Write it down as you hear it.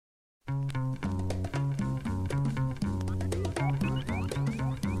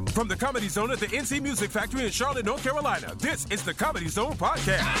From the Comedy Zone at the NC Music Factory in Charlotte, North Carolina, this is the Comedy Zone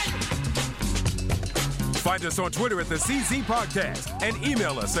Podcast. Find us on Twitter at the CZ Podcast and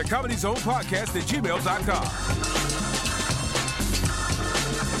email us at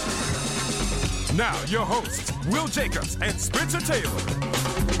comedyzonepodcast@gmail.com. Now, your hosts, Will Jacobs and Spencer Taylor.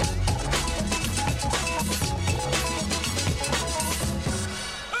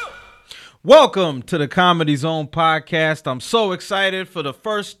 Welcome to the Comedy Zone Podcast. I'm so excited for the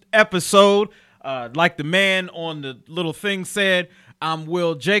first episode. Like the man on the little thing said, I'm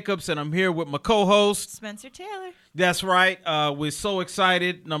Will Jacobs, and I'm here with my co-host, Spencer Taylor. That's right. We're so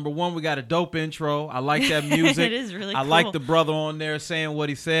excited. Number one, we got a dope intro. I like that music. It is really cool. I like the brother on there saying what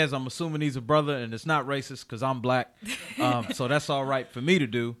he says. I'm assuming he's a brother, and it's not racist because I'm black. So that's all right for me to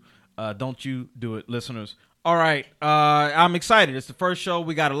do. Don't you do it, listeners. All right. I'm excited. It's the first show.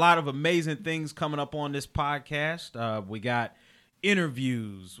 We got a lot of amazing things coming up on this podcast. We got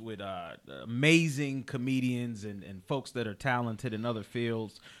interviews with amazing comedians and folks that are talented in other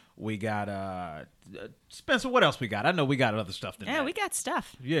fields. We got Spencer. What else we got? I know we got other stuff today. Yeah, we got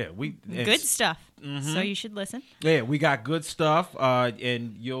stuff. Yeah, good stuff. Mm-hmm. So you should listen. Yeah, we got good stuff,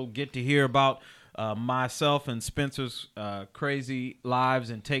 and you'll get to hear about myself and Spencer's crazy lives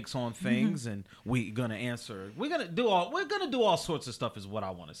and takes on things, and we're gonna answer. We're gonna do all sorts of stuff. Is what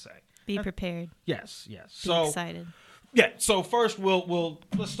I want to say. Be prepared. Yes. Be So excited. yeah. So first,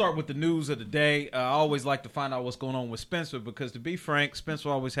 let's start with the news of the day. I always like to find out what's going on with Spencer because, to be frank, Spencer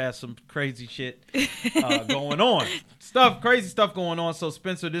always has some crazy shit going on. Crazy stuff going on. So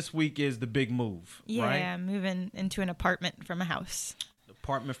Spencer, this week is the big move. Yeah, right? I'm moving into an apartment from a house.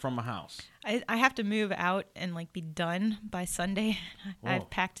 Apartment from a house. I have to move out and be done by Sunday. Whoa.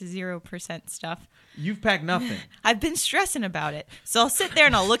 I've packed 0% stuff. You've packed nothing. I've been stressing about it. So I'll sit there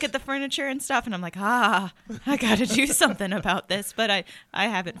and I'll look at the furniture and stuff and I'm like, I got to do something about this. But I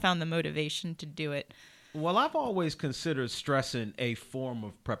haven't found the motivation to do it. Well, I've always considered stressing a form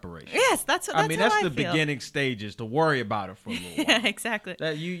of preparation. Yes, that's I mean, that's how the feel. beginning stages to worry about it for a little while. Yeah, exactly.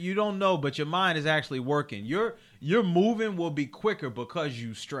 That you don't know, but your mind is actually working. Your moving will be quicker because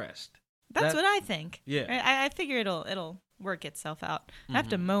you stressed. That's what I think. Yeah. I figure it'll work itself out. I have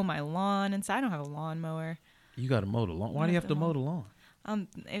to mow my lawn, and so I don't have a lawnmower. You got to mow the lawn. Why do you have to mow the lawn?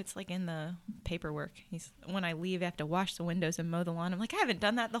 It's in the paperwork. When I leave, I have to wash the windows and mow the lawn. I'm like, I haven't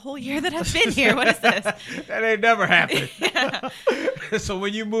done that the whole year that I've been here. What is this? That ain't never happened. Yeah. So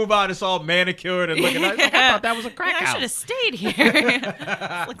when you move out, it's all manicured and looking like, I thought that was a crack house. I should have stayed here.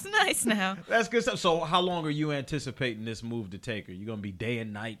 It looks nice now. That's good stuff. So how long are you anticipating this move to take? Are you going to be day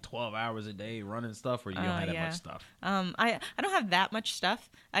and night, 12 hours a day running stuff, or you don't have that much stuff? I don't have that much stuff.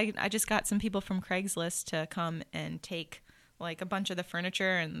 I just got some people from Craigslist to come and take a bunch of the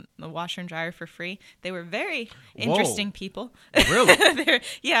furniture and the washer and dryer for free. They were very interesting people. Really?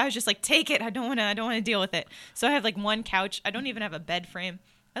 Yeah, I was just like, take it. I don't want to deal with it. So I have one couch. I don't even have a bed frame.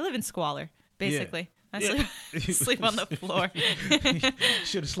 I live in squalor, basically. Yeah. I sleep on the floor.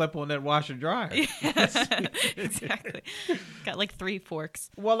 Should have slept on that washer and dryer. Yes, exactly. Got 3 forks.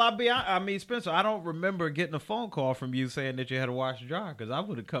 Well, I mean, Spencer, I don't remember getting a phone call from you saying that you had a washer and dryer, because I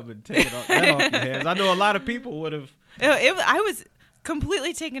would have come and taken that off your hands. I know a lot of people would have. I was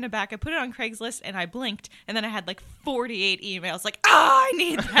completely taken aback. I put it on Craigslist and I blinked, and then I had 48 emails I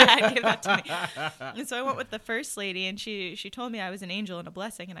need that. Give that to me. And so I went with the first lady, and she told me I was an angel and a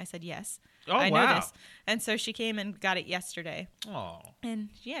blessing, and I said yes. Oh, I wow. know this. And so she came and got it yesterday. Oh. And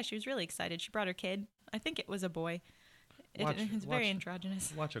yeah, she was really excited. She brought her kid. I think it was a boy. It's very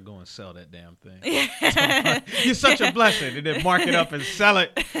androgynous. Watch her go and sell that damn thing. You're such a blessing. And then mark it up and sell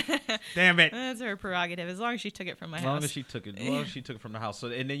it. Damn it. That's her prerogative, as long as she took it from my house. As long as she took it from the house. So,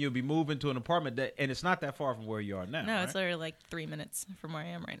 and then you'll be moving to an apartment, and it's not that far from where you are now. No, right? It's literally 3 minutes from where I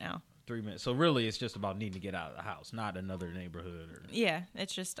am right now. 3 minutes. So really, it's just about needing to get out of the house, not another neighborhood. Yeah,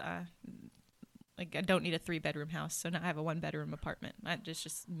 it's just I don't need a 3-bedroom house, so now I have a 1-bedroom apartment. It's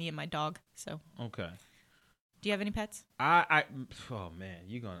just me and my dog. So okay. Do you have any pets? Oh man,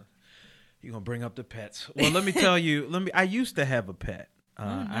 you're gonna bring up the pets. Well, let me tell you. I used to have a pet. No.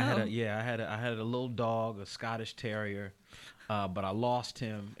 I had a little dog, a Scottish Terrier, but I lost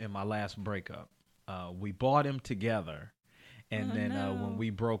him in my last breakup. We bought him together, and then when we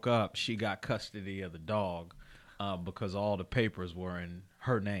broke up, she got custody of the dog because all the papers were in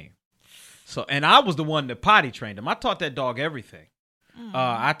her name. So, and I was the one that potty trained him. I taught that dog everything.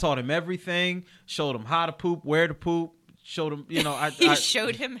 I taught him everything, showed him how to poop, where to poop, showed him, I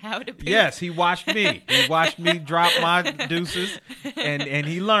showed him how to poop. Yes, he watched me. He watched me drop my deuces, and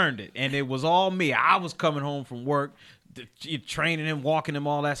he learned it. And it was all me. I was coming home from work, training him, walking him,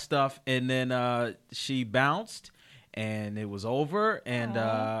 all that stuff. And then she bounced, and it was over, and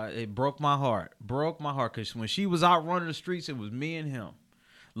it broke my heart. Because when she was out running the streets, it was me and him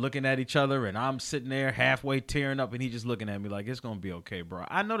looking at each other, and I'm sitting there halfway tearing up, and he just looking at me like, it's going to be okay, bro.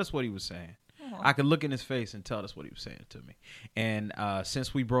 I know that's what he was saying. I could look in his face and tell that's what he was saying to me. And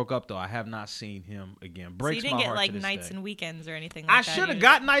since we broke up, though, I have not seen him again. Breaks my heart. So you didn't get like nights day. And weekends or anything like that? I should have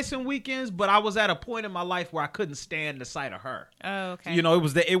got nights and weekends, but I was at a point in my life where I couldn't stand the sight of her. Oh, okay. You know,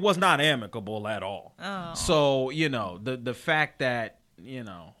 it was not amicable at all. Oh. So, you know, the fact that, you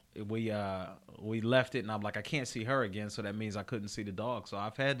know, we left it, and I'm like, I can't see her again, so that means I couldn't see the dog. So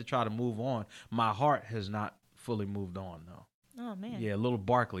I've had to try to move on. My heart has not fully moved on, though. Oh, man. Yeah, little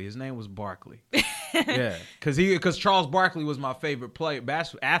Barkley. His name was Barkley. Yeah, because Charles Barkley was my favorite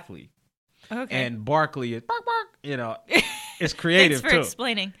athlete. Okay. And Barkley is bark bark. You know, it's creative Thanks for too.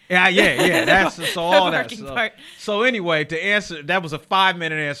 explaining. Yeah. That's so all that. Part. So anyway, to answer, that was a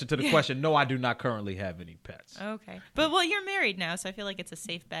 5-minute answer to the question. No, I do not currently have any pets. Okay, but you're married now, so I feel like it's a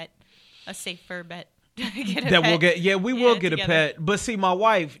safe bet, a safer bet. We will get together. a pet. But see, my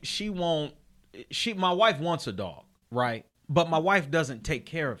wife, my wife wants a dog, right? But my wife doesn't take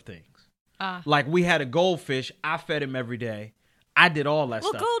care of things. Like we had a goldfish. I fed him every day. I did all that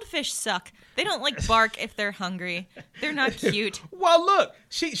stuff. Well, goldfish suck. They don't like bark if they're hungry. They're not cute. Well, look,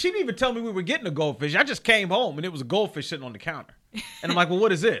 she didn't even tell me we were getting a goldfish. I just came home and it was a goldfish sitting on the counter. And I'm like, well,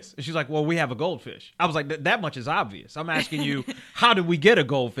 what is this? And she's like, well, we have a goldfish. I was like, that much is obvious. I'm asking you, how did we get a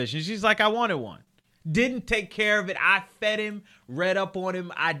goldfish? And she's like, I wanted one. Didn't take care of it. I fed him, read up on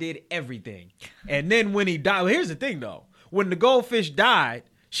him. I did everything. And then when he died, well, here's the thing, though. When the goldfish died,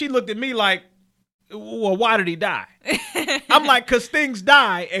 she looked at me like, well, why did he die? I'm like, because things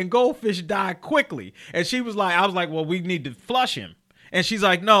die and goldfish die quickly. And she was like, I was like, well, we need to flush him. And she's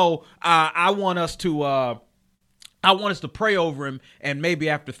like, no, I want us to pray over him, and maybe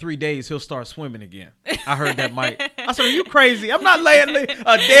after 3 days he'll start swimming again. I heard that might. I said, are you crazy? I'm not laying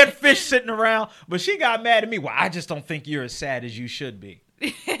a dead fish sitting around. But she got mad at me. Well, I just don't think you're as sad as you should be.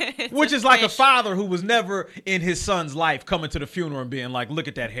 Which is like a father who was never in his son's life coming to the funeral and being like, look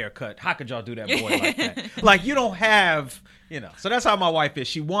at that haircut. How could y'all do that boy like that? Like, you don't have, So that's how my wife is.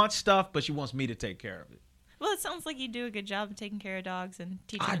 She wants stuff, but she wants me to take care of it. Well, it sounds like you do a good job of taking care of dogs and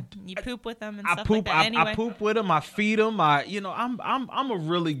teaching them. You poop with them and stuff like that. Anyway, I poop with them. I feed them. I'm a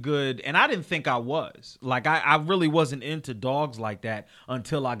really good, and I didn't think I was. Like I really wasn't into dogs like that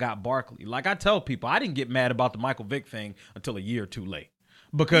until I got Barkley. Like I tell people, I didn't get mad about the Michael Vick thing until a year too late.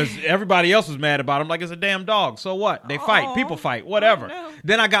 Because everybody else was mad about him, like it's a damn dog. So what? They fight. People fight. Whatever. No.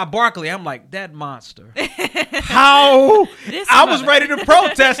 Then I got Barkley. I'm like, that monster. How? I was ready to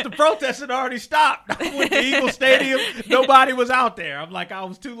protest. The protest had already stopped. I went to Eagle Stadium. Nobody was out there. I'm like, I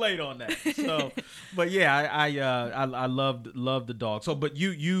was too late on that. So, but yeah, I loved the dog. So, but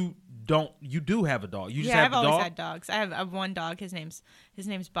you do have a dog. You just have a dog? I've always had dogs. I have one dog. His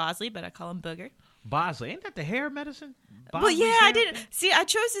name's Bosley, but I call him Booger. Bosley, ain't that the hair medicine? Well, yeah, I did. See, I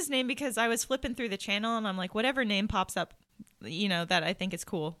chose his name because I was flipping through the channel, and I'm like, whatever name pops up, that I think is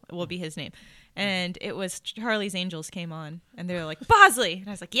cool, it will be his name. And it was Charlie's Angels came on, and they were like, Bosley. And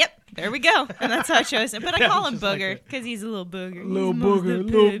I was like, yep, there we go. And that's how I chose him. But I call him Booger because he's a little booger. Little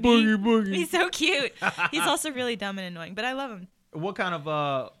booger. He's so cute. He's also really dumb and annoying, but I love him. What kind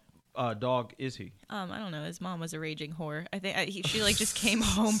of dog is he? I don't know. His mom was a raging whore. I think she just came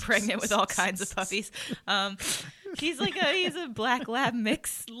home pregnant with all kinds of puppies. He's a black lab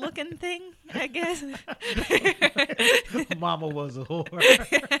mix looking thing, I guess. Mama was a whore.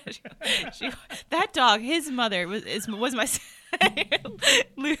 That dog, his mother was my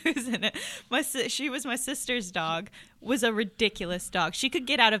losing it. She was my sister's dog. Was a ridiculous dog. She could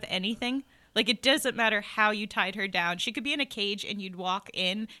get out of anything. Like, it doesn't matter how you tied her down. She could be in a cage and you'd walk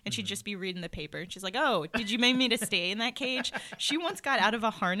in and she'd just be reading the paper. And she's like, oh, did you make me to stay in that cage? She once got out of a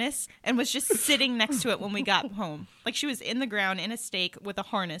harness and was just sitting next to it when we got home. Like, she was in the ground in a stake with a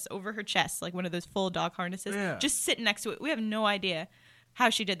harness over her chest, like one of those full dog harnesses, just sitting next to it. We have no idea how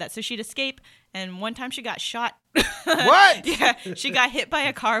she did that. So she'd escape, and one time she got shot. What? Yeah, she got hit by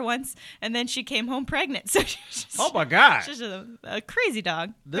a car once, and then she came home pregnant. So oh my God, she's a crazy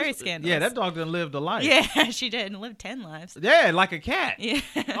dog. Very scandalous. Yeah, that dog done lived a life. Yeah, she did, and lived 10 lives. Yeah, like a cat. Yeah.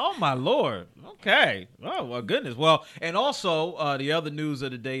 Oh my Lord. Okay. Oh well, goodness. Well, and also the other news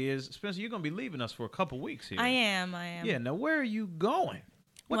of the day is, Spencer, you're gonna be leaving us for a couple weeks here. I am. Yeah. Now, where are you going?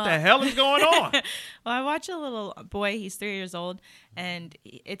 What the hell is going on? Well, I watch a little boy. He's 3 years old, and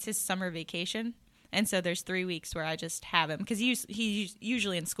it's his summer vacation. And so there's 3 weeks where I just have him because he's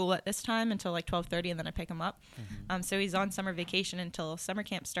usually in school at this time until like 12:30, and then I pick him up. Mm-hmm. So he's on summer vacation until summer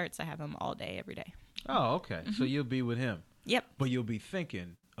camp starts. I have him all day, every day. Oh, okay. Mm-hmm. So you'll be with him. Yep. But you'll be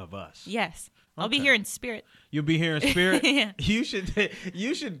thinking of us. Yes. I'll be Okay. here in spirit. You'll be here in spirit. Yeah. You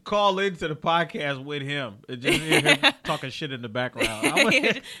should call into the podcast with him and just hear him talking shit in the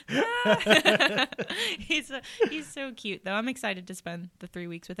background. He's so cute though. I'm excited to spend the 3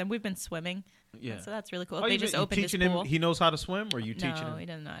 weeks with him. We've been swimming. Yeah. So that's really cool. Oh, They you just been opened his teaching pool. him. He knows how to swim, or you teaching No, him? he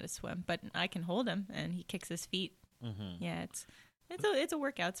doesn't know how to swim, but I can hold him and he kicks his feet. Mm-hmm. Yeah, it's a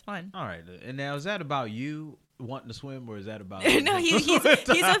workout. It's fun. All right. And now, is that about you wanting to swim, or is that about No, he's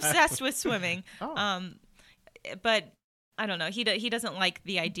obsessed with swimming. Oh. But I don't know. He doesn't like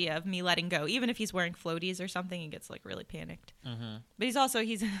the idea of me letting go. Even if he's wearing floaties or something, he gets like really panicked. Mm-hmm. But he's a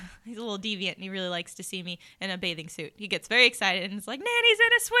little deviant, and he really likes to see me in a bathing suit. He gets very excited and is like, "Nanny's in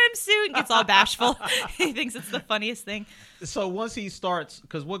a swimsuit," and gets all bashful. He thinks it's the funniest thing. So once he starts,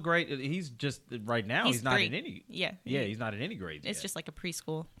 because what grade? He's just right now. He's not 3. in any. Yeah. Yeah, he's not in any grades. It's yet. just like a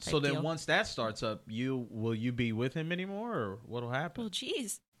preschool type So then, deal. once that starts up, will you be with him anymore, or what'll happen? Well,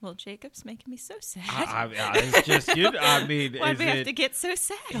 geez. Well, Jacob's making me so sad. It's just you. I mean, Why'd is we have it? to get so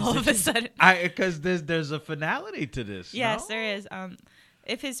sad all of a sudden? Because there's a finality to this. Yes, no? there is.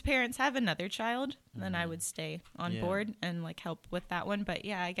 If his parents have another child, then I would stay on board and like help with that one. But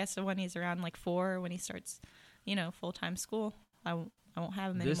yeah, I guess when he's around like 4, when he starts, full-time school, I won't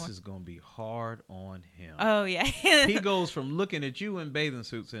have him This anymore. is gonna be hard on him. Oh yeah. He goes from looking at you in bathing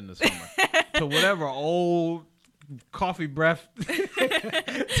suits in the summer to whatever old coffee breath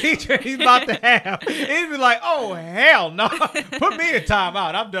teacher he's about to have. He'd be like, "Oh hell no! Put me in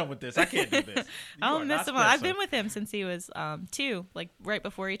timeout. I'm done with this. I can't do this." I'll miss him. I've been with him since he was 2, like right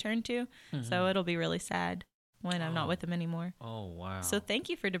before he turned 2. Mm-hmm. So it'll be really sad when I'm not with him anymore. Oh wow. So thank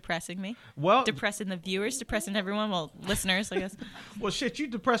you for depressing me. Well, Depressing the viewers, depressing everyone. Well, listeners, I guess. well, shit, you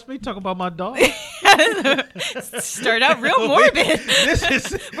depressed me. Talk about my dog. Start out real morbid. This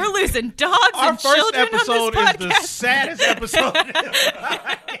is We're losing dogs our and first children episode on is this the podcast. saddest episode.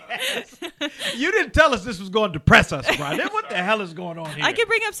 Yes. You didn't tell us this was going to depress us, Brian. Then what the hell is going on here? I could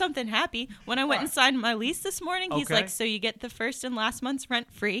bring up something happy. When I went and signed my lease this morning, he's Okay. like, "So you get the first and last month's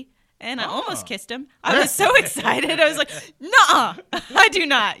rent free." And I almost kissed him. I was so excited. I was like, "Nuh-uh, I do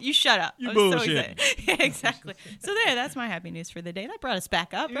not. You shut up." You I was so bullshitting. excited. Yeah, exactly. So that's my happy news for the day. That brought us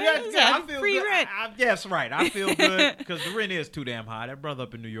back up. Right? Yeah, It was yeah, a I feel free good. rent. Yes, right. I feel good because the rent is too damn high. That brother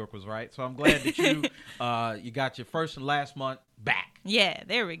up in New York was right. So I'm glad that you got your first and last month back. Yeah,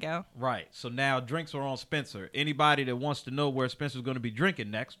 there we go. Right. So now drinks are on Spencer. Anybody that wants to know where Spencer's going to be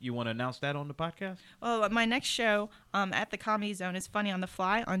drinking next, you want to announce that on the podcast? Well, my next show at the Comedy Zone is Funny on the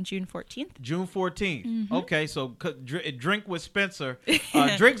Fly on June 14th. June 14th. Mm-hmm. Okay, so drink with Spencer.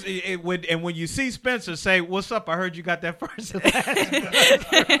 Drinks, and when you see Spencer, say, "What's up? I heard you got that first and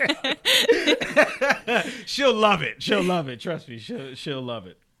last." She'll love it. She'll love it. Trust me. She'll love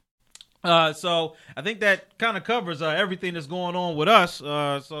it. So I think that kind of covers everything that's going on with us.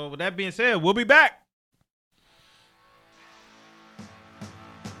 So with that being said, we'll be back.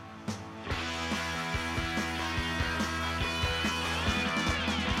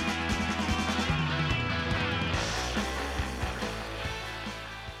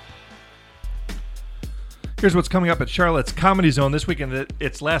 Here's what's coming up at Charlotte's Comedy Zone this weekend.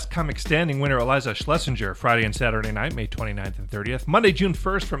 It's Last Comic Standing winner Eliza Schlesinger, Friday and Saturday night, May 29th and 30th. Monday, June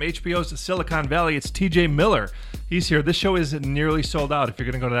 1st, from HBO's Silicon Valley, it's TJ Miller. He's here. This show is nearly sold out. If you're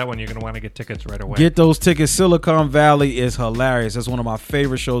going to go to that one, you're going to want to get tickets right away. Get those tickets. Silicon Valley is hilarious. That's one of my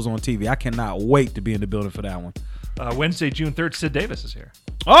favorite shows on TV. I cannot wait to be in the building for that one. Wednesday, June 3rd, Sid Davis is here.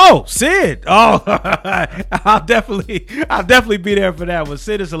 Oh, Sid. Oh, I'll definitely be there for that one.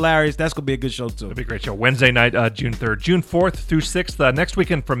 Sid is hilarious. That's going to be a good show, too. It'll be a great show. Wednesday night, June 3rd. June 4th through 6th, next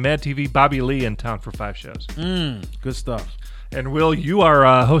weekend from Mad TV, Bobby Lee in town for 5 shows. Good stuff. And Will, you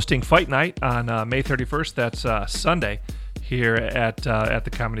are hosting Fight Night on May 31st. That's Sunday here at the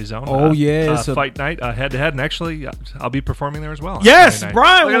Comedy Zone. Oh, yeah. It's Fight Night, head-to-head. And actually, I'll be performing there as well. on Yes, Sunday night.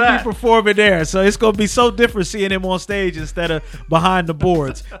 Brian Look at will be that. performing there. So it's going to be so different seeing him on stage instead of behind the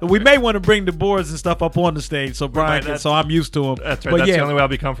boards. We may want to bring the boards and stuff up on the stage so Brian can, so I'm used to him. That's right. But That's yeah, the only way I'll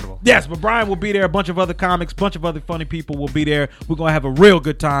be comfortable. Yes, but Brian will be there. A bunch of other comics, bunch of other funny people will be there. We're going to have a real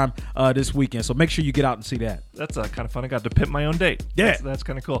good time this weekend. So make sure you get out and see that. That's kind of fun. I got to pimp my own date. Yeah. That's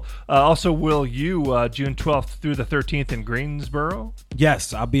kind of cool. Also, Will, you June 12th through the 13th in Greensboro?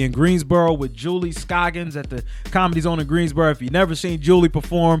 Yes, I'll be in Greensboro with Julie Scoggins at the Comedy Zone in Greensboro. If you've never seen Julie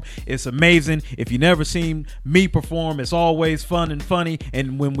perform, it's amazing. If you've never seen me perform, it's always fun and funny.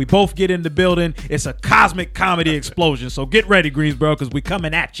 And when we both get in the building, it's a cosmic comedy explosion. So get ready, Greensboro, because we're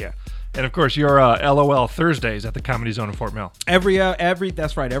coming at you. And of course, your LOL Thursdays at the Comedy Zone in Fort Mill.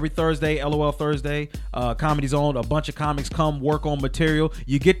 That's right. Every Thursday, LOL Thursday, Comedy Zone. A bunch of comics come work on material.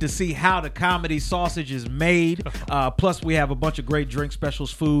 You get to see how the comedy sausage is made. Plus, we have a bunch of great drink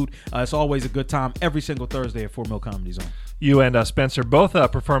specials, food. It's always a good time every single Thursday at Fort Mill Comedy Zone. You and Spencer both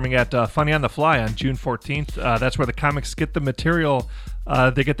performing at Funny on the Fly on June 14th. That's where the comics get the material.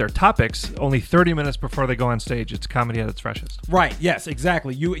 They get their topics only 30 minutes before they go on stage. It's comedy at its freshest. Right. Yes,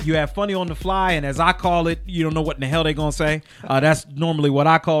 exactly. You have Funny on the Fly, and as I call it, you don't know what in the hell they're going to say. That's normally what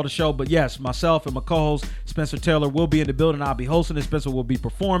I call the show. But yes, myself and my co-host, Spencer Taylor, will be in the building. I'll be hosting it. Spencer will be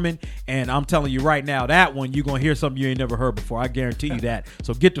performing. And I'm telling you right now, that one, you're going to hear something you ain't never heard before. I guarantee you that.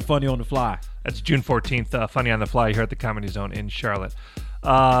 So get to Funny on the Fly. That's June 14th, Funny on the Fly here at the Comedy Zone in Charlotte.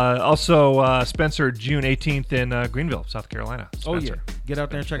 Also, Spencer, June 18th in Greenville, South Carolina. Spencer. Oh, yeah. Get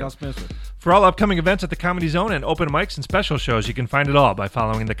out there and check out Spencer. For all upcoming events at the Comedy Zone and open mics and special shows, you can find it all by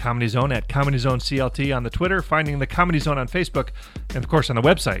following the Comedy Zone at Comedy Zone CLT on the Twitter, finding the Comedy Zone on Facebook, and of course on the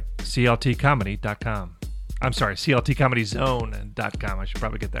website, cltcomedy.com. I'm sorry, cltcomedyzone.com. I should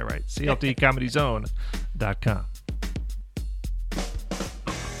probably get that right. cltcomedyzone.com.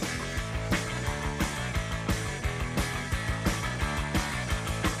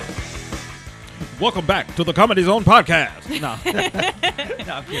 Welcome back to the Comedy Zone podcast. No, no,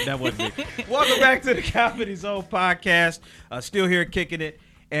 I'm kidding. That wasn't it. Welcome back to the Comedy Zone podcast. Still here kicking it,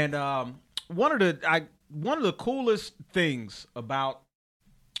 and one of the coolest things about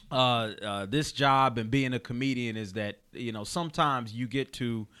this job and being a comedian is that sometimes you get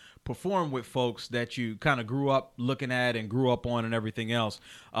to perform with folks that you kind of grew up looking at and grew up on and everything else.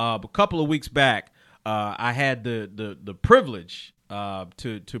 A couple of weeks back, I had the privilege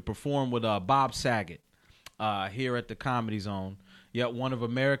to perform with Bob Saget here at the Comedy Zone. Yet one of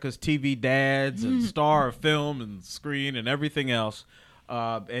America's TV dads and star of film and screen and everything else.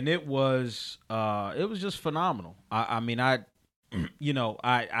 And it was just phenomenal. I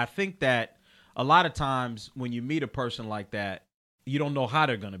think that a lot of times when you meet a person like that, you don't know how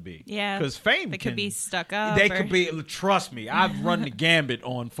they're going to be. Yeah. Because fame could be stuck up. They could be, trust me, I've run the gambit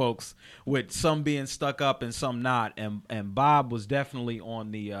on folks with some being stuck up and some not. And Bob was definitely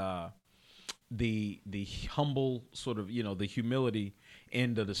on the humble sort of, the humility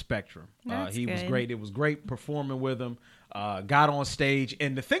end of the spectrum. He was great. It was great performing with him. Got on stage.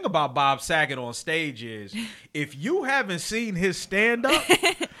 And the thing about Bob Saget on stage is if you haven't seen his stand-up,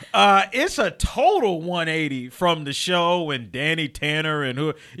 it's a total 180 from the show and Danny Tanner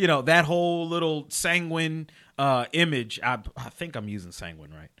and that whole little sanguine image. I think I'm using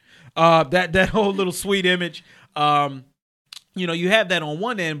sanguine right. That whole little sweet image. You have that on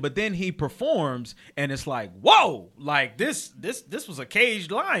one end, but then he performs and it's like, whoa, like this was a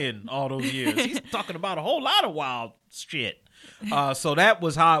caged lion all those years. He's talking about a whole lot of wild shit. So that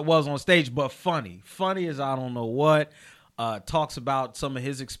was how it was on stage, but funny as I don't know what. Talks about some of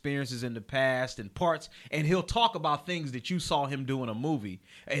his experiences in the past and parts, and he'll talk about things that you saw him do in a movie,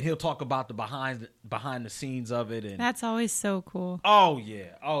 and he'll talk about the behind the scenes of it. And that's always so cool. Oh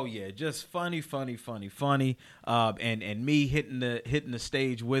yeah, just funny. And me hitting the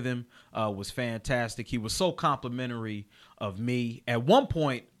stage with him was fantastic. He was so complimentary of me. At one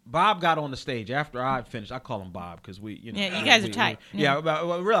point, Bob got on the stage after I finished. I call him Bob because we, you guys are tight.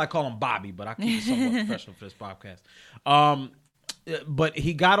 Really, I call him Bobby, but I keep it somewhat professional for this podcast. But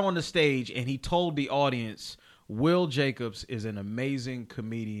he got on the stage and he told the audience, Will Jacobs is an amazing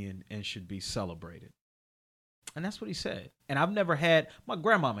comedian and should be celebrated. And that's what he said. And I've never had, my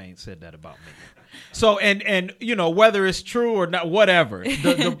grandmama ain't said that about me. So, and whether it's true or not, whatever,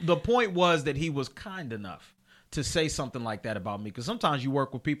 the point was that he was kind enough to say something like that about me, because sometimes you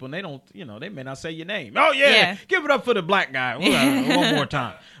work with people and they don't, they may not say your name. Oh yeah, give it up for the black guy one more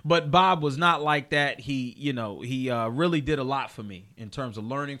time. But Bob was not like that. He really did a lot for me in terms of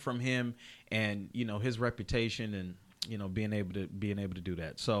learning from him and his reputation and being able to do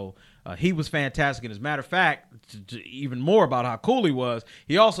that. So he was fantastic. And as a matter of fact, to even more about how cool he was,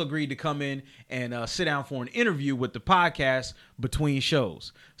 he also agreed to come in and sit down for an interview with the podcast between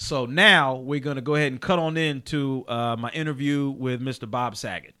shows. So now we're going to go ahead and cut on into my interview with Mr. Bob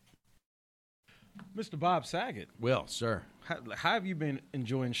Saget. Mr. Bob Saget. Well, sir. How have you been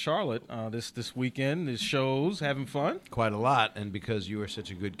enjoying Charlotte this weekend, these shows, having fun? Quite a lot. And because you are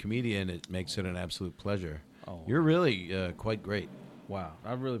such a good comedian, it makes it an absolute pleasure. Oh. You're really quite great. Wow,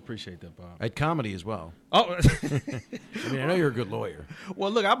 I really appreciate that, Bob. At comedy as well. Oh, I mean, I know you're a good lawyer.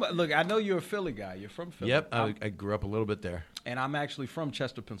 well, look, I know you're a Philly guy. You're from Philly. Yep, I grew up a little bit there. And I'm actually from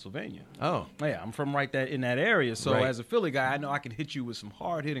Chester, Pennsylvania. Oh. Yeah, I'm from right there in that area. So Right. as a Philly guy, I know I can hit you with some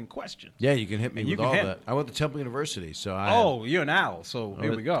hard-hitting questions. Yeah, you can hit me And you with can all hit that. me. I went to Temple University, so You're an owl. So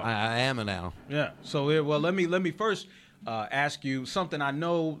here we go. I am an owl. Yeah. So well, let me first ask you something I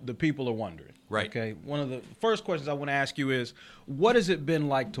know the people are wondering. Right. Okay. One of the first questions I want to ask you is, what has it been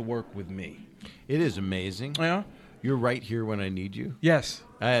like to work with me? It is amazing. Yeah. You're right here when I need you. Yes.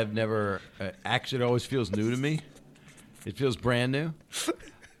 I have never. Actually, it always feels new to me. It feels brand new.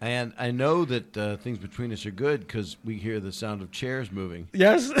 And I know that things between us are good because we hear the sound of chairs moving.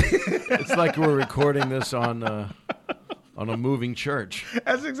 Yes. It's like we're recording this on a moving church.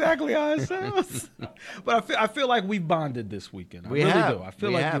 That's exactly how it sounds. But I feel like we bonded this weekend. I really do. I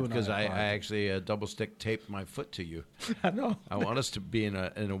feel like you and because I bonded. actually double stick taped my foot to you. I know. I want us to be in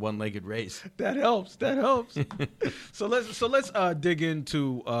a one-legged race. That helps. That helps. So let's dig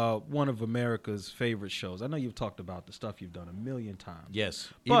into one of America's favorite shows. I know you've talked about the stuff you've done a million times. Yes,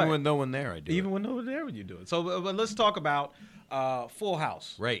 But- even with no one there, I do. Even when no one there when you do it. So but let's talk about Full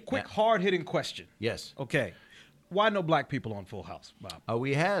House. Right. Quick, Yeah. hard-hitting question. Yes. Okay. Why no black people on Full House, Bob?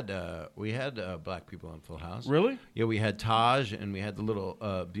 We had black people on Full House. Really? Yeah, we had Taj, and we had the little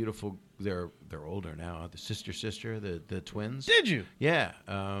beautiful. They're older now. The sister, the twins. Did you? Yeah.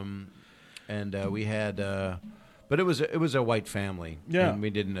 And we had, but it was a white family. Yeah. And we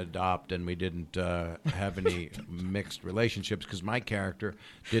didn't adopt, and we didn't have any mixed relationships because my character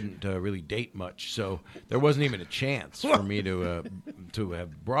didn't really date much. So there wasn't even a chance for me to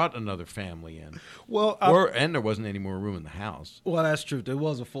have brought another family in. Well, And there wasn't any more room in the house. well, that's true. There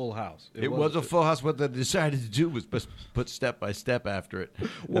was a Full House. It was a full house. What they decided to do was put step by step after it.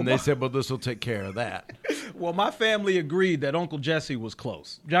 And they said, well, this will take care of that. Well, my family agreed that Uncle Jesse was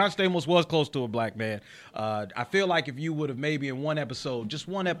close. John Stamos was close to a black man. I feel like if you would have maybe in just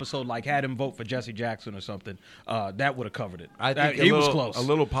one episode, like had him vote for Jesse Jackson or something, that would have covered it. I think he was close. A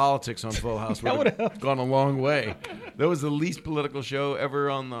little politics on Full House would have gone a long way. That was the least political show ever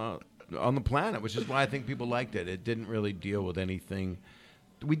on the planet, which is why I think people liked it. It didn't really deal with anything.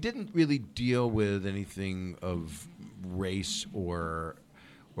 We didn't really deal with anything of race or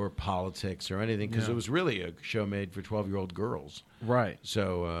politics or anything because it was really a show made for 12-year-old girls. Right.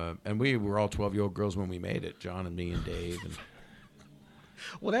 So, and we were all 12-year-old girls when we made it, John and me and Dave. And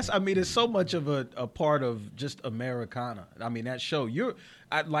Well, it's so much of a part of just Americana. I mean, that show,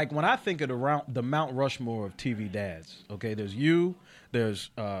 like when I think of the Mount Rushmore of TV dads, okay, there's you, there's...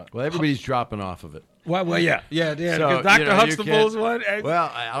 well, everybody's dropping off of it. Well, yeah. So, Because Dr. you know, Huxtable's you one.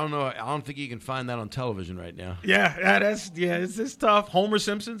 Well, I don't know. I don't think you can find that on television right now. It's tough. Homer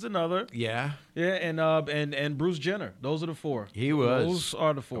Simpson's another. Yeah. Yeah, and Bruce Jenner. Those are the four. He was. Those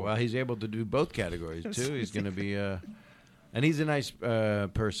are the four. Well, he's able to do both categories, too. He's going to be... and he's a nice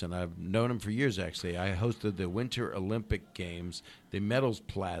person. I've known him for years, actually. I hosted the Winter Olympic Games, the Medals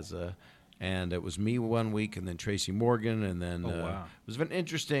Plaza, and it was me one week, and then Tracy Morgan, and then wow. it was an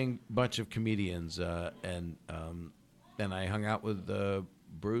interesting bunch of comedians. And then I hung out with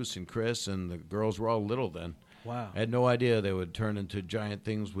Bruce and Chris, and the girls were all little then. Wow. I had no idea they would turn into giant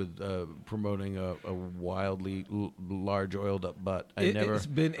things with promoting a wildly large oiled-up butt. It's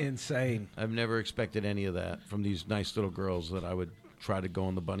been insane. I've never expected any of that from these nice little girls that I would try to go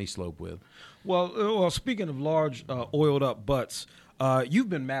on the bunny slope with. Well, speaking of large oiled-up butts, you've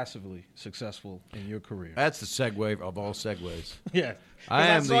been massively successful in your career. That's the segue of all segues. Yeah.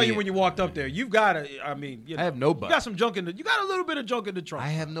 I saw you when you walked up there. You've got I have no butt. You got some junk you got a little bit of junk in the trunk. I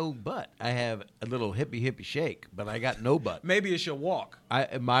have no butt. I have a little hippie shake, but I got no butt. Maybe it's your walk.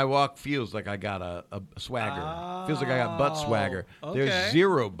 My walk feels like I got a swagger. Feels like I got butt swagger. Okay. There's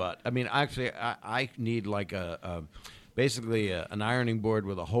zero butt. I mean, actually, I need like basically an ironing board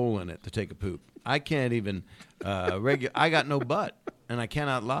with a hole in it to take a poop. I can't even I got no butt, and I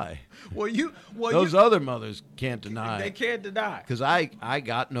cannot lie. Those other mothers can't deny. They can't deny. Because I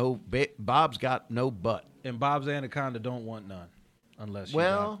got no. Bob's got no butt. And Bob's anaconda don't want none, unless.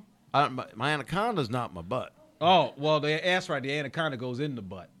 My anaconda's not my butt. Oh well, that's right. The anaconda goes in the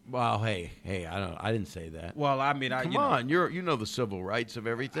butt. Well, hey, I didn't say that. Well, I mean, Come on, you know the civil rights of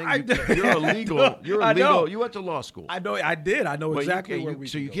everything. I do. You're illegal. You're I know. illegal. You went to law school. I know. I did. I know But exactly you, where you, we.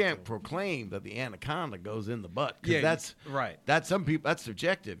 So you can't proclaim that the anaconda goes in the butt. Yeah, that's right. That's some people. That's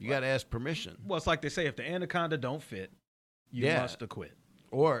subjective. You got to ask permission. Well, it's like they say: if the anaconda don't fit, you must acquit.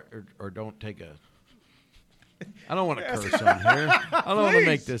 Or don't take I don't want to curse on here. I don't want to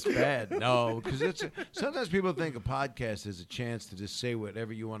make this bad. No, because sometimes people think a podcast is a chance to just say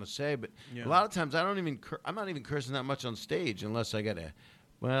whatever you want to say, but a lot of times I'm not even cursing that much on stage unless I got to.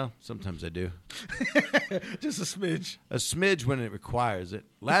 Well, sometimes I do. Just a smidge. A smidge when it requires it.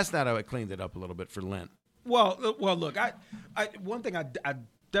 Last night I cleaned it up a little bit for Lent. Well, look, I one thing I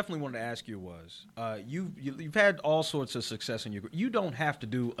definitely wanted to ask you was, you've had all sorts of success in your. You don't have to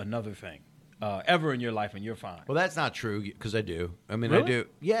do another thing ever in your life, and you're fine. Well, that's not true because I do. I mean, Really? I do.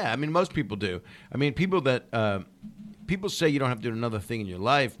 Yeah, I mean, most people do. I mean, people say you don't have to do another thing in your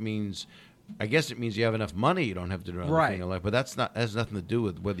life means. I guess it means you have enough money. You don't have to do another thing in your life, but that has nothing to do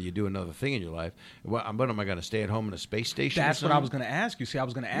with whether you do another thing in your life. What am I going to stay at home in a space station? That's what I was going to ask you. See, I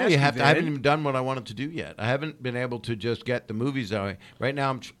was going to ask you have you. to. I haven't even done what I wanted to do yet. I haven't been able to just get the movies out. Right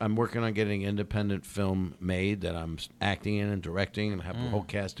now, I'm working on getting independent film made that I'm acting in and directing, and have a whole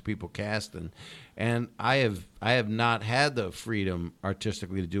cast of people cast, and I have not had the freedom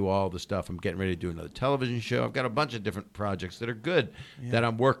artistically to do all the stuff. I'm getting ready to do another television show. I've got a bunch of different projects that are good that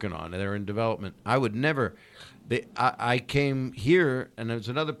I'm working on, and they're in development. I would never. I came here, and there's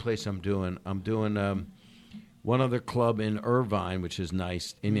another place I'm doing. One other club in Irvine, which is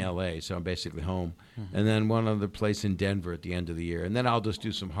nice, in L.A., so I'm basically home. And then one other place in Denver at the end of the year. And then I'll just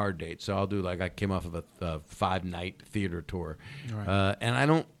do some hard dates. So I'll do, I came off of a 5-night theater tour. Right. And I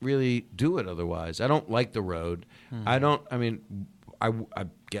don't really do it otherwise. I don't like the road. I'll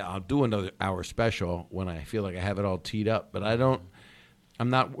do another hour special when I feel like I have it all teed up. But I'm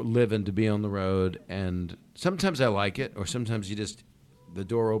not living to be on the road. And sometimes I like it, or sometimes the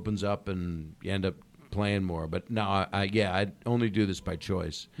door opens up and you end up playing more, but no, I only do this by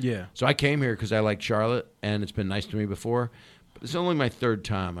choice. Yeah. So I came here because I like Charlotte, and it's been nice to me before. But it's only my third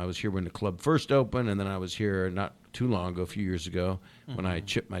time. I was here when the club first opened, and then I was here not too long ago, a few years ago, when I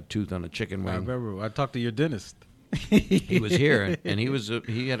chipped my tooth on a chicken wing. I remember. I talked to your dentist. He was here, and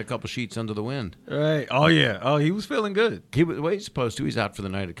he had a couple sheets under the wind. Right. Oh yeah. Oh, he was feeling good. He was he's supposed to. He's out for the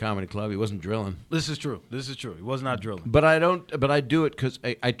night at Comedy Club. He wasn't drilling. This is true. He was not drilling. But I do it because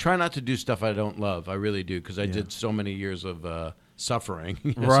I try not to do stuff I don't love. I really do, because I did so many years of suffering.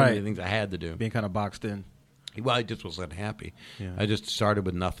 So many things I had to do. Being kind of boxed in. Well, I just was unhappy. Yeah. I just started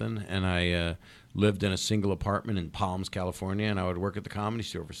with nothing, and I lived in a single apartment in Palms, California, and I would work at the Comedy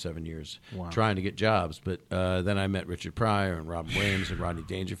Store for 7 years trying to get jobs. But then I met Richard Pryor and Robin Williams and Rodney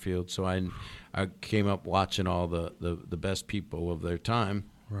Dangerfield, so I came up watching all the best people of their time.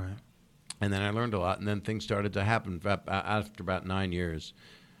 Right. And then I learned a lot, and then things started to happen after about 9 years.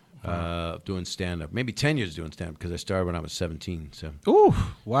 Doing stand-up, maybe 10 years doing stand-up, because I started when I was 17. So, ooh,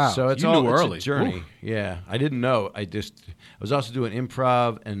 wow! So it's early. It's a journey. Ooh. Yeah, I didn't know. I was also doing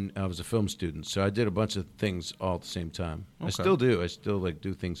improv, and I was a film student, so I did a bunch of things all at the same time. Okay. I still do. I still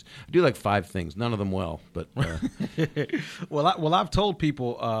do things. I do 5 things, none of them well, but. Well, I've told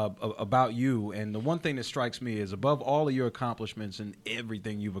people about you, and the one thing that strikes me is, above all of your accomplishments and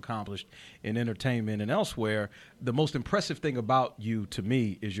everything you've accomplished in entertainment and elsewhere, the most impressive thing about you to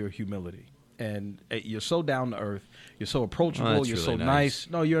me is your humility. And you're so down to earth. You're so approachable. You're really so nice.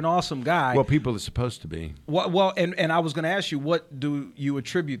 No, you're an awesome guy. Well, people are supposed to be. Well, and I was going to ask you, what do you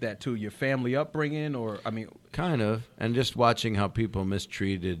attribute that to? Your family upbringing, or kind of, and just watching how people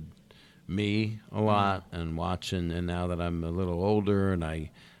mistreated me a lot, and watching, and now that I'm a little older, and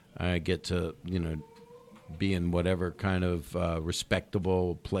I get to be in whatever kind of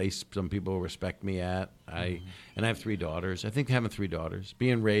respectable place some people respect me at. And I have 3 daughters. I think having 3 daughters,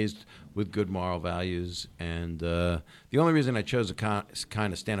 being raised with good moral values, and the only reason I chose a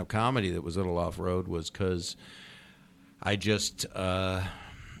kind of stand-up comedy that was a little off-road was because I just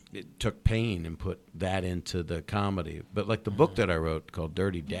took pain and put that into the comedy. But like the book that I wrote called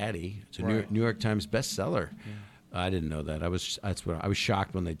Dirty Daddy, it's a New York Times bestseller. Yeah. I didn't know that. I was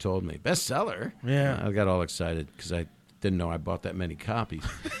shocked when they told me bestseller. Yeah, I got all excited because I didn't know I bought that many copies.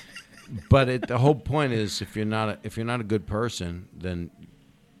 But the whole point is, if you're not a good person, then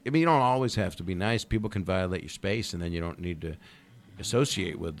you don't always have to be nice. People can violate your space, and then you don't need to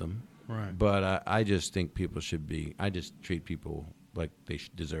associate with them. Right. But I just think people should be. I just treat people like they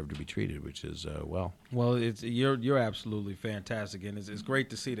deserve to be treated, which is well. Well, you're absolutely fantastic, and it's great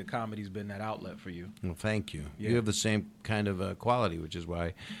to see that comedy's been that outlet for you. Well, thank you. Yeah. You have the same kind of quality, which is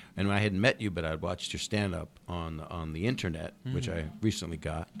why. And I hadn't met you, but I'd watched your stand-up on the internet, which I recently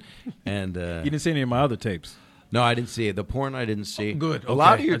got. And you didn't see any of my other tapes. No, I didn't see it. The porn I didn't see. Oh, good. A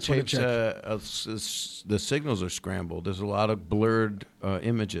lot of your tapes, the signals are scrambled. There's a lot of blurred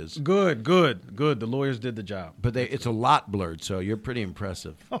images. Good. The lawyers did the job. But it's a lot blurred, so you're pretty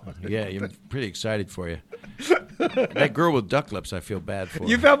impressive. Yeah, you're pretty excited for you. That girl with duck lips, I feel bad for.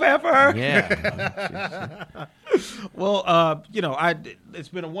 You felt bad for her? Yeah. Well, it's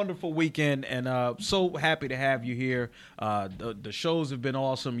been a wonderful weekend, and so happy to have you here. The shows have been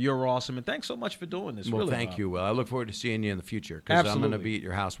awesome. You're awesome, and thanks so much for doing this. Well, really, thank Bob. you. Well, I look forward to seeing you in the future because I'm Absolutely. going to be at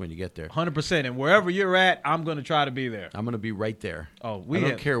your house when you get there. 100%. And wherever you're at, I'm going to try to be there. I'm going to be right there. Oh, I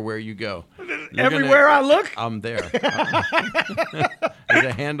don't care where you go. Everywhere I look? I'm there. There's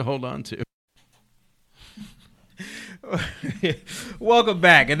a hand to hold on to. Welcome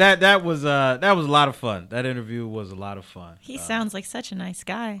back, and that was a lot of fun. That interview was a lot of fun. He sounds like such a nice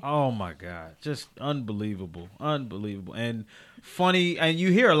guy. Oh my God, just unbelievable, and funny. And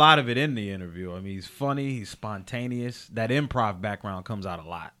you hear a lot of it in the interview. I mean, he's funny, he's spontaneous. That improv background comes out a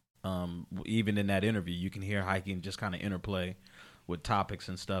lot. Even in that interview, you can hear how he can just kind of interplay with topics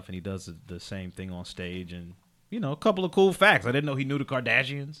and stuff, and he does the same thing on stage. And a couple of cool facts. I didn't know he knew the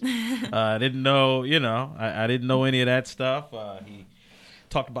Kardashians. I didn't know, I didn't know any of that stuff. He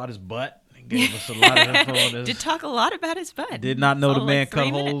talked about his butt. He gave us a lot of info on this. Did talk a lot about his butt. Did not know It's the all man like cut 3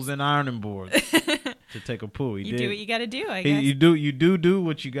 holes minutes. in ironing boards to take a poo. He You did. do what you got to do, I guess. You do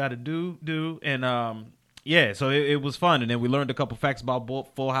what you got to do. And yeah, so it was fun. And then we learned a couple facts about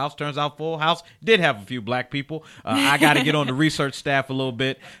Full House. Turns out Full House did have a few black people. I got to get on the research staff a little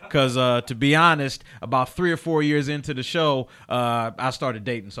bit because, to be honest, about 3 or 4 years into the show, I started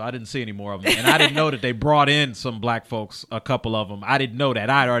dating, so I didn't see any more of them. And I didn't know that they brought in some black folks, a couple of them. I didn't know that.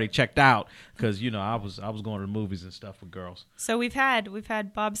 I had already checked out because, I was going to the movies and stuff with girls. So we've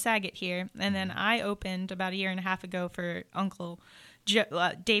had Bob Saget here, and then I opened about 1.5 years ago for Uncle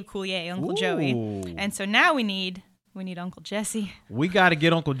Dave Coulier, Uncle Joey, and so now we need Uncle Jesse. We got to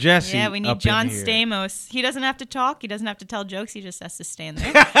get Uncle Jesse. Yeah, we need up John in here. Stamos. He doesn't have to talk. He doesn't have to tell jokes. He just has to stand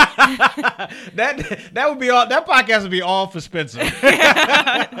there. That would be all. That podcast would be all for Spencer.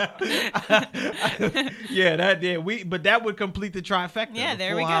 But that would complete the trifecta. Yeah, the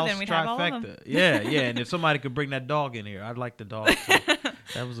there Full we go. House Then we'd have all of them. trifecta. Yeah. And if somebody could bring that dog in here, I'd like the dog. So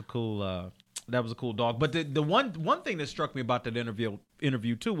that was a cool. That was a cool dog. But the one thing that struck me about that interview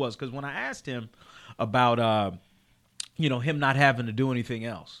too was because when I asked him about him not having to do anything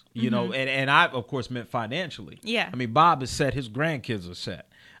else, and I of course meant financially. Yeah. I mean, Bob is set. His grandkids are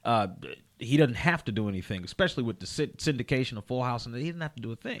set. He doesn't have to do anything, especially with the syndication of Full House, and he didn't have to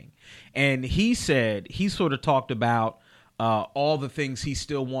do a thing. And he said he sort of talked about all the things he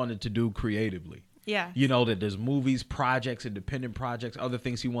still wanted to do creatively. Yeah. That there's movies, projects, independent projects, other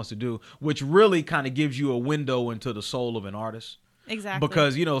things he wants to do, which really kind of gives you a window into the soul of an artist. Exactly.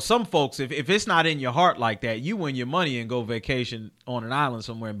 Because, some folks, if it's not in your heart like that, you win your money and go vacation on an island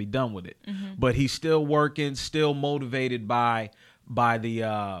somewhere and be done with it. Mm-hmm. But he's still working, still motivated by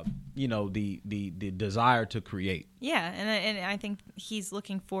the the desire to create. Yeah, and I think he's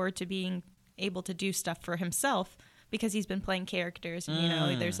looking forward to being able to do stuff for himself because he's been playing characters,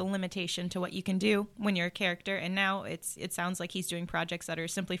 and there's a limitation to what you can do when you're a character. And now it sounds like he's doing projects that are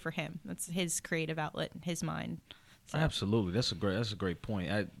simply for him. That's his creative outlet, his mind. So. Absolutely, that's a great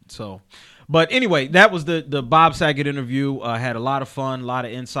point. But anyway, that was the Bob Saget interview. Had a lot of fun, a lot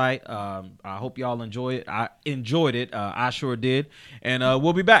of insight. I hope y'all enjoy it. I enjoyed it. I sure did, and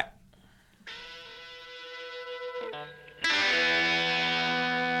we'll be back.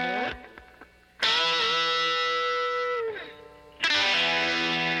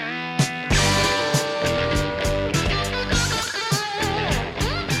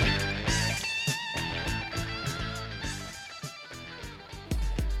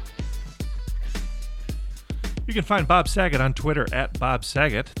 You can find Bob Saget on Twitter at Bob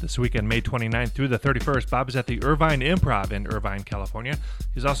Saget. This weekend, May 29th through the 31st, Bob is at the Irvine Improv in Irvine, California.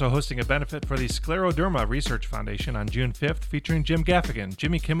 He's also hosting a benefit for the Scleroderma Research Foundation on June 5th, featuring Jim Gaffigan,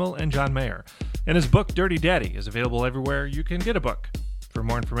 Jimmy Kimmel, and John Mayer. And his book, Dirty Daddy, is available everywhere you can get a book. For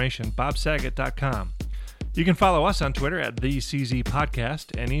more information, bobsaget.com. You can follow us on Twitter at TheCZ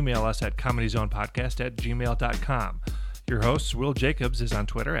Podcast and email us at comedysonepodcast@gmail.com. Your host, Will Jacobs, is on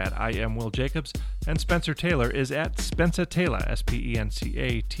Twitter at I am Will Jacobs, and Spencer Taylor is at Spencer Taylor,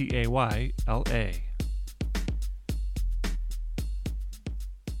 SPENCATAYLA.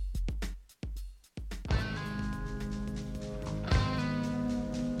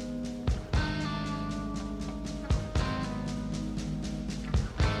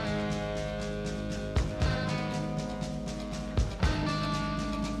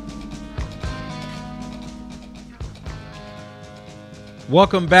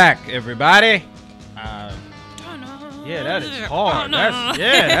 Welcome back, everybody. Yeah, that is hard.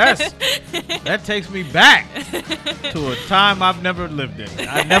 That takes me back to a time I've never lived in.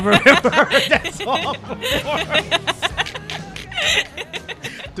 I've never ever heard that song before.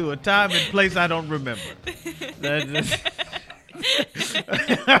 To a time and place I don't remember.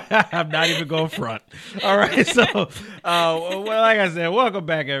 I'm not even going front. All right, so well, like I said, welcome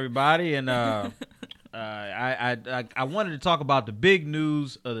back, everybody, and I wanted to talk about the big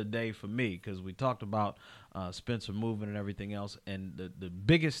news of the day for me because we talked about Spencer moving and everything else, and the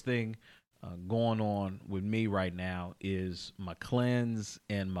biggest thing going on with me right now is my cleanse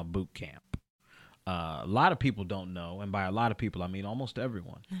and my boot camp. A lot of people don't know, and by a lot of people I mean almost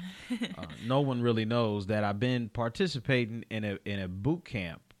everyone. No one really knows that I've been participating in a boot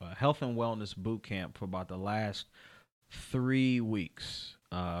camp, a health and wellness boot camp, for about the last 3 weeks.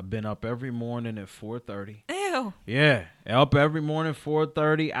 I've been up every morning at 4:30. Ew. Yeah, up every morning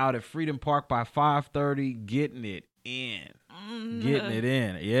 4:30, out at Freedom Park by 5:30, getting it in. Getting it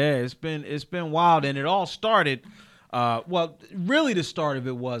in. Yeah, it's been wild, and it all started. Well, really the start of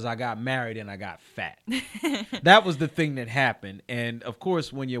it was I got married and I got fat. That was the thing that happened. And of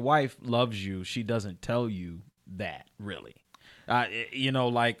course, when your wife loves you, she doesn't tell you that, really.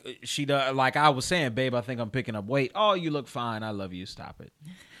 Like she does. Like I was saying, babe, I think I'm picking up weight. Oh, you look fine. I love you. Stop it.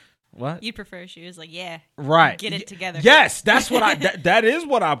 What? You'd prefer she was like, yeah, right. Get it together. Yes, that's what that is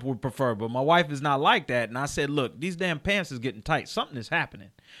what I would prefer. But my wife is not like that. And I said, look, these damn pants is getting tight. Something is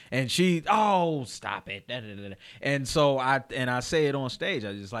happening. And she, oh, stop it. Da, da, da, da. And so I say it on stage.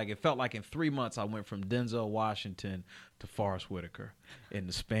 I just it felt like in 3 months I went from Denzel Washington to Forrest Whitaker in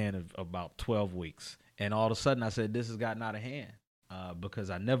the span of about 12 weeks. And all of a sudden I said, this has gotten out of hand. Because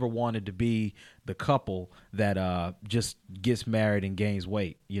I never wanted to be the couple that just gets married and gains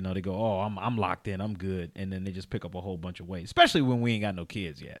weight. You know, they go, oh, I'm locked in, I'm good, and then they just pick up a whole bunch of weight. Especially when we ain't got no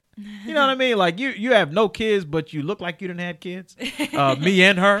kids yet. You know what I mean? Like you have no kids, but you look like you didn't have kids. Me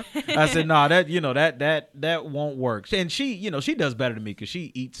and her. I said, no, that won't work. And she does better than me because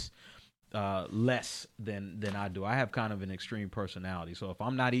she eats less than I do. I have kind of an extreme personality. So if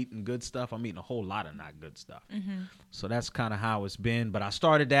I'm not eating good stuff, I'm eating a whole lot of not good stuff. Mm-hmm. So that's kind of how it's been. But I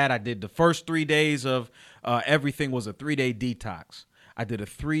started that. I did the first 3 days of everything was a 3-day detox. I did a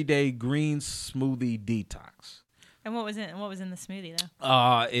 3-day green smoothie detox. And what was in the smoothie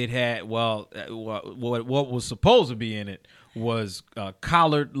though? It had what was supposed to be in it was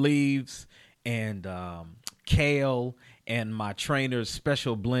collard leaves and kale and my trainer's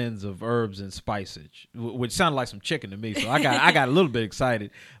special blends of herbs and spices, which sounded like some chicken to me. So I got a little bit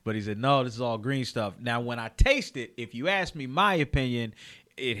excited, but he said, no, this is all green stuff. Now, when I taste it, if you ask me my opinion,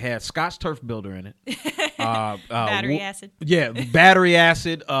 it had Scotch Turf Builder in it. Battery acid. Yeah, battery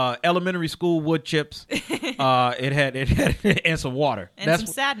acid, elementary school wood chips. It had and some water. And some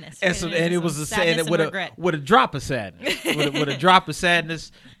sadness. And it was a sadness with a drop of sadness. with a drop of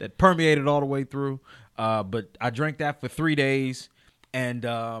sadness that permeated all the way through. But I drank that for 3 days, and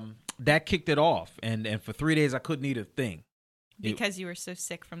that kicked it off. And for 3 days, I couldn't eat a thing. Because you were so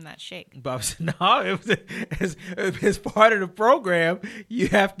sick from that shake. But I said, no, it was as part of the program, you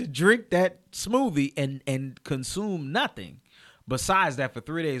have to drink that smoothie and consume nothing. Besides that, for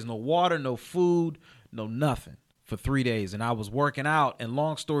 3 days, no water, no food, no nothing for 3 days. And I was working out, and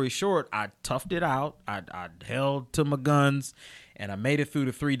long story short, I toughed it out. I held to my guns, and I made it through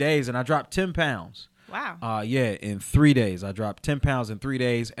the 3 days, and I dropped 10 pounds. Wow. In 3 days. I dropped 10 pounds in 3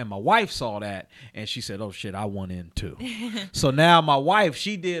 days, and my wife saw that, and she said, oh, shit, I want in too. So now my wife,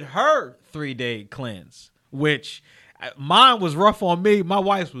 she did her 3-day cleanse, which mine was rough on me. My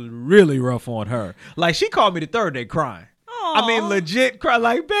wife's was really rough on her. Like, she called me the 3rd day crying. Aww. I mean, legit cry.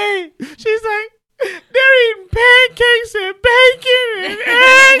 Like, babe, she's like, they're eating pancakes and bacon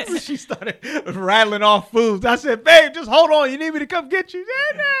and eggs. She started rattling off foods. I said, babe, just hold on. You need me to come get you?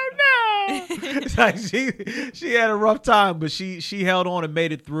 No. It's like she had a rough time, but she held on and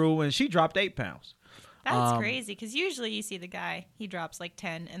made it through, and she dropped 8 pounds. That's crazy, because usually you see the guy, he drops like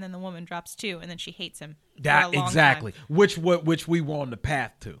 10, and then the woman drops 2, and then she hates him. That exactly, time. Which we were on the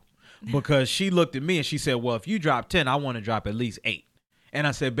path to, because she looked at me and she said, well, if you drop 10, I want to drop at least 8. And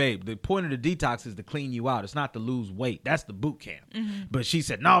I said, babe, the point of the detox is to clean you out. It's not to lose weight. That's the boot camp. Mm-hmm. But she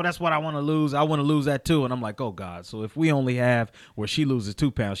said, no, that's what I want to lose. I want to lose that too. And I'm like, oh, God. So if we only have where she loses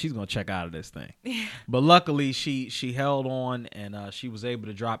 2 pounds, she's going to check out of this thing. But luckily, she held on, and she was able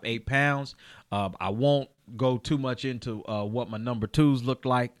to drop 8 pounds. I won't go too much into what my number 2s looked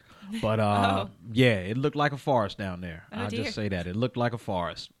like. But yeah, it looked like a forest down there. I'll just say that. It looked like a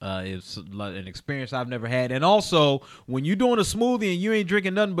forest. It's an experience I've never had. And also, when you're doing a smoothie and you ain't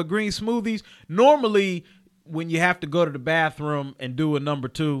drinking nothing but green smoothies, normally when you have to go to the bathroom and do a number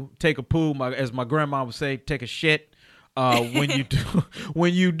 2, take a poo, as my grandma would say, take a shit. When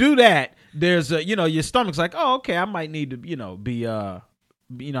you do that, there's your stomach's like, oh, okay, I might need to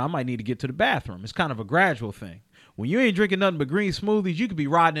I might need to get to the bathroom. It's kind of a gradual thing. When you ain't drinking nothing but green smoothies, you could be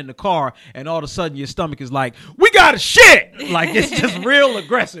riding in the car and all of a sudden your stomach is like, we got a shit. Like, it's just real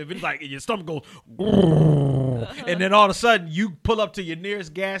aggressive. It's like your stomach goes, and then all of a sudden you pull up to your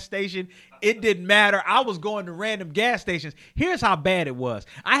nearest gas station. It didn't matter. I was going to random gas stations. Here's how bad it was.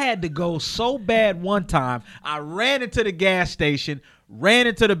 I had to go so bad one time. I ran into the gas station, ran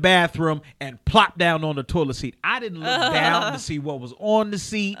into the bathroom, and plopped down on the toilet seat. I didn't look down to see what was on the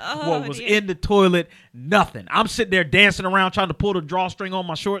seat, what was in the toilet, nothing. I'm sitting there dancing around trying to pull the drawstring on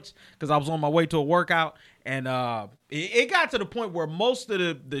my shorts because I was on my way to a workout. And it got to the point where most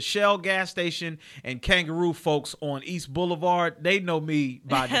of the Shell gas station and Kangaroo folks on East Boulevard, they know me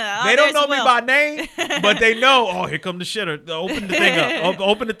by name. They don't know me by name, but they know, oh, here come the shitter. Open the thing up.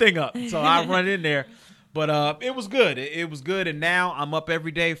 Open the thing up. So I run in there. But it was good. It was good. And now I'm up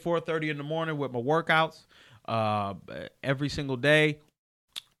every day, 4:30 in the morning with my workouts every single day,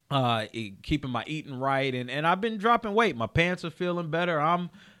 keeping my eating right. And I've been dropping weight. My pants are feeling better. I'm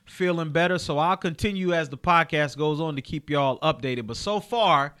feeling better. So I'll continue as the podcast goes on to keep y'all updated. But so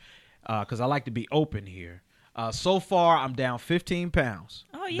far, because I like to be open here, so far I'm down 15 pounds.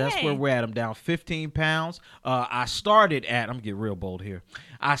 Oh, yay. That's where we're at. I'm down 15 pounds. I started at, I'm going to get real bold here.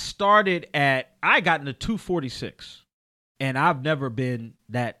 I got into 246, and I've never been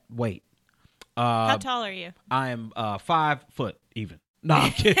that weight. How tall are you? I am 5 foot even. No,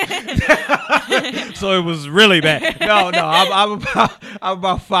 I'm kidding. So it was really bad. No, I'm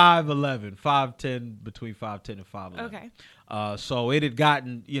about 5'11", 5'10", between 5'10" and 5'11". Okay. So it had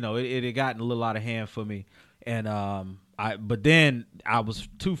gotten, it had gotten a little out of hand for me, and but then I was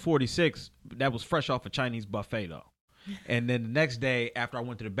 246. That was fresh off a Chinese buffet though, and then the next day after I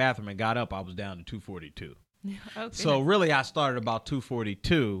went to the bathroom and got up, I was down to 242. Oh, so really, I started about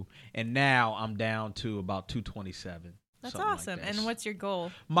 242, and now I'm down to about 227. That's awesome. Like that. And what's your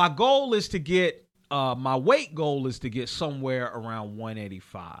goal? My goal is to get my weight goal is to get somewhere around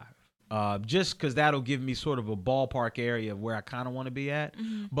 185. Just because that'll give me sort of a ballpark area of where I kind of want to be at.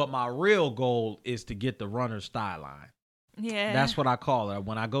 Mm-hmm. But my real goal is to get the runner's thigh line. Yeah. That's what I call it.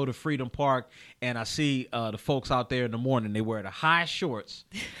 When I go to Freedom Park and I see the folks out there in the morning, they wear the high shorts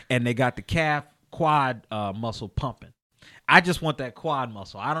and they got the calf quad muscle pumping. I just want that quad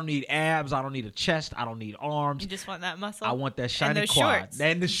muscle. I don't need abs. I don't need a chest. I don't need arms. You just want that muscle. I want that shiny and quad. Shorts.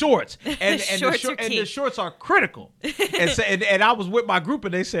 And the shorts. And the shorts are critical. and I was with my group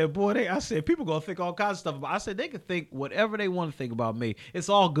and they said, boy, I said, people going to think all kinds of stuff about. I said, they can think whatever they want to think about me. It's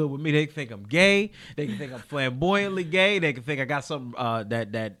all good with me. They can think I'm gay. They can think I'm flamboyantly gay. They can think I got something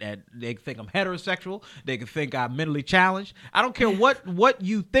that they can think I'm heterosexual. They can think I'm mentally challenged. I don't care what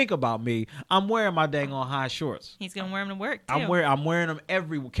you think about me. I'm wearing my dang on high shorts. He's going to wear them to work. Too. I'm wearing them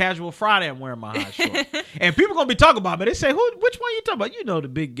every casual Friday. I'm wearing my high shorts, and people gonna be talking about me. They say, which one you talking about? You know, the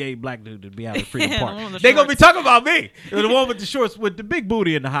big gay black dude that be out at Freedom Park. They gonna be talking about me. The one with the shorts, with the big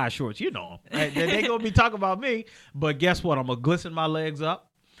booty and the high shorts. You know them. They gonna be talking about me. But guess what? I'm gonna glisten my legs up.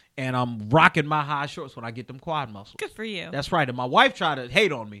 And I'm rocking my high shorts when I get them quad muscles. Good for you. That's right. And my wife tried to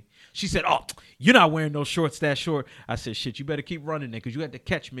hate on me. She said, oh, you're not wearing those shorts that short. I said, shit, you better keep running there because you have to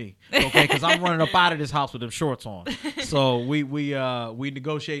catch me, okay? Because I'm running up out of this house with them shorts on. So we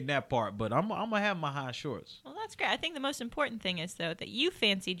negotiating that part. But I'm going to have my high shorts. Well, that's great. I think the most important thing is, though, that you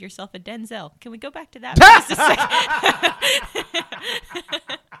fancied yourself a Denzel. Can we go back to that for just a second?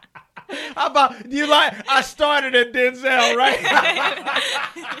 How about you I started at Denzel, right?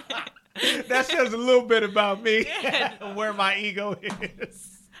 That says a little bit about me and where my ego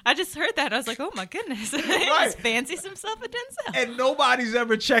is. I just heard that. I was like, oh, my goodness. Right. He just fancies himself a Denzel. And nobody's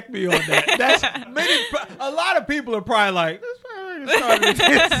ever checked me on that. A lot of people are probably like, this man started at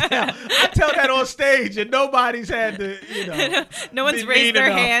Denzel. I tell that on stage and nobody's had to, no one's raised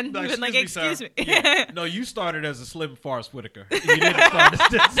their hand and been like, excuse me. Yeah. No, you started as a Slim Forrest Whitaker. You didn't start as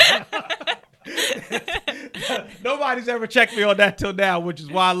Denzel. Nobody's ever checked me on that till now, which is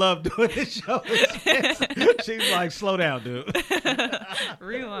why I love doing this show. She's like, slow down, dude.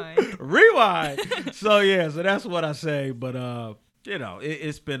 Rewind. So that's what I say. But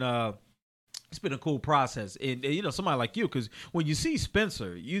it's been a cool process. And somebody like you, because when you see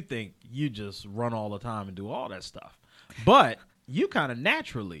Spencer, you think you just run all the time and do all that stuff. But you kind of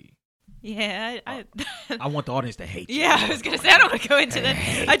naturally. Yeah, I want the audience to hate you. Yeah, I was gonna say I don't want to go into that.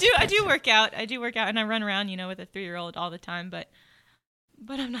 I do work out. And I run around, with a 3-year-old all the time. But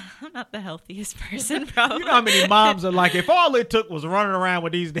I'm not the healthiest person, probably. You know how many moms are like, if all it took was running around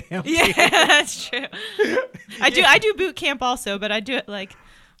with these damn kids. Yeah, that's true. I do boot camp also, but I do it like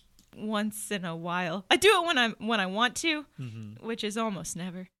once in a while. I do it when I want to, which is almost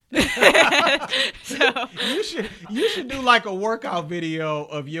never. So You should do like a workout video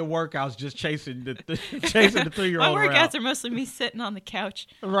of your workouts just chasing the 3-year-old my around. workouts are mostly me sitting on the couch.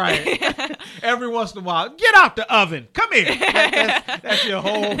 Right. Every once in a while, get out the oven. Come here. That's your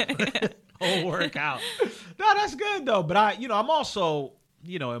whole workout. No, that's good though. But I'm also,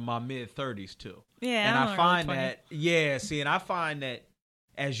 in my mid-30s too. Yeah, And I'm I early find 20s. and I find that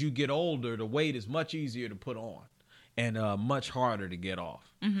as you get older, the weight is much easier to put on and much harder to get off.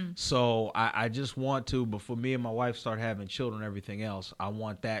 Mm-hmm. So I just want to, before me and my wife start having children and everything else, I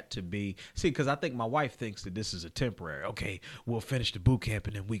want that to be, because I think my wife thinks that this is a temporary, okay, we'll finish the boot camp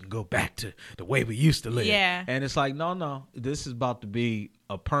and then we can go back to the way we used to live. Yeah. And it's like, no, this is about to be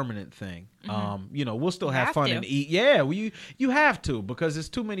a permanent thing. Mm-hmm. We'll still You have have fun to. and eat. Yeah, well, you have to, because there's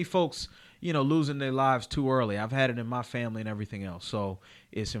too many folks, losing their lives too early. I've had it in my family and everything else. So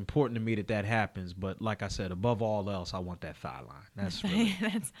it's important to me that happens. But like I said, above all else, I want that thigh line. That's really,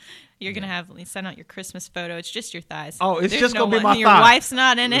 You're gonna have send out your Christmas photo. It's just your thighs. Oh, it's There's just no gonna be one- my Your thighs. wife's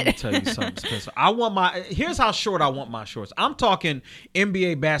not in Let me it. tell you something, Spencer. Here's how short I want my shorts. I'm talking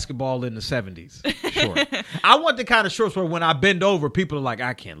NBA basketball in the 70s short. I want the kind of shorts where when I bend over, people are like,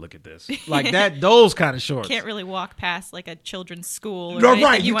 I can't look at this. Like that, those kind of shorts. Can't really walk past like a children's school. Or No, anything.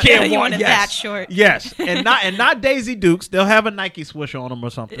 right. You want, can't you walk want it yes. that short. Yes, and not Daisy Dukes. They'll have a Nike swoosh on them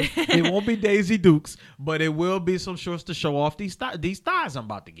or something. It won't be Daisy Dukes, but it will be some shorts to show off these thighs I'm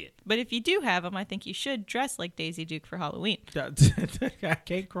about to get. But if you do have them, I think you should dress like Daisy Duke for Halloween. I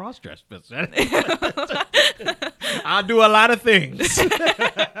can't cross dress, Spencer. I'll do a lot of things.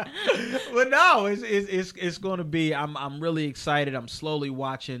 But no, it's going to be. I'm really excited. I'm slowly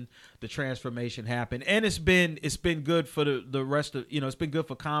watching the transformation happen, and it's been good for the rest of it's been good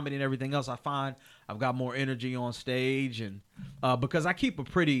for comedy and everything else. I find I've got more energy on stage, and because I keep a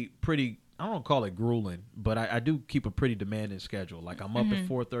pretty I don't call it grueling, but I do keep a pretty demanding schedule. Like I'm up at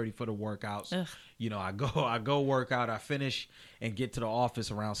 4:30 for the workouts. Ugh. I go work out, I finish and get to the office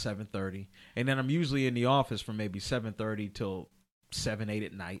around 7:30, and then I'm usually in the office from maybe 7:30 till 7-8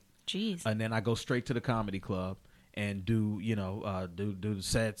 at night, Jeez. and then I go straight to the comedy club and do the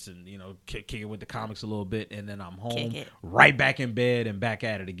sets and kick it with the comics a little bit, and then I'm home Kick it. right back in bed and back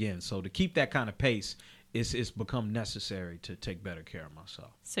at it again. So to keep that kind of pace, it's become necessary to take better care of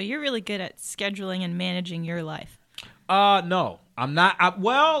myself. So you're really good at scheduling and managing your life. No, I'm not.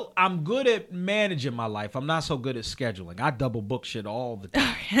 I'm good at managing my life. I'm not so good at scheduling. I double book shit all the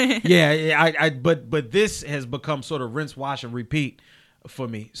time. Yeah. But this has become sort of rinse, wash, and repeat for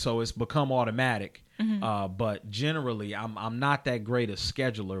me. So it's become automatic. But generally, I'm not that great a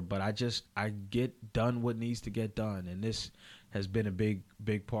scheduler. But I get done what needs to get done, and this has been a big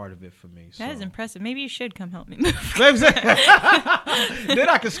part of it for me. That is so. impressive. Maybe you should come help me move. Then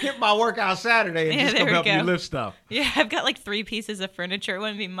I can skip my workout Saturday and Yeah, just there come we help go. you lift stuff. Yeah, I've got like 3 pieces of furniture. It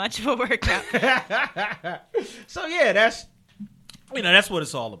wouldn't be much of a workout. So yeah, that's what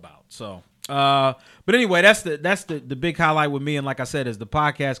it's all about. So, but anyway, that's the big highlight with me. And like I said, as the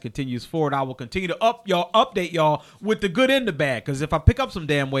podcast continues forward, I will continue to update y'all with the good and the bad. Because if I pick up some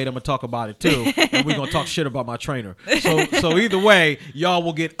damn weight, I'm gonna talk about it too, and we're gonna talk shit about my trainer. So either way, y'all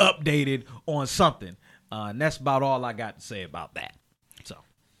will get updated on something. And that's about all I got to say about that.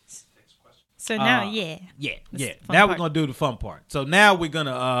 So now, Yeah. This Now fun we're part. gonna do the fun part. So now we're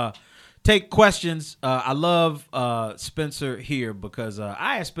gonna take questions. I love Spencer here because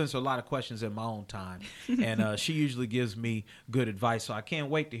I ask Spencer a lot of questions in my own time, and she usually gives me good advice. So I can't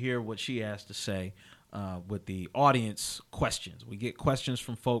wait to hear what she has to say with the audience questions. We get questions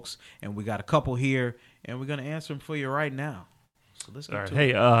from folks, and we got a couple here, and we're gonna answer them for you right now. So let's get All right. to Hey,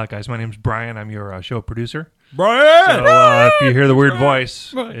 it. guys, my name's Brian. I'm your show producer. Brian. So if you hear the weird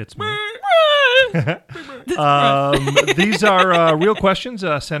voice, it's me. These are real questions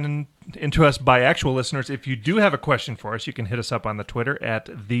sent in to us by actual listeners. If you do have a question for us, you can hit us up on the Twitter at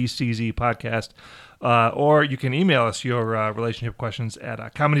the CZ Podcast, or you can email us your relationship questions at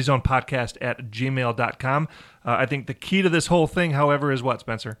comedyzonepodcast@gmail.com. I think the key to this whole thing, however, is what,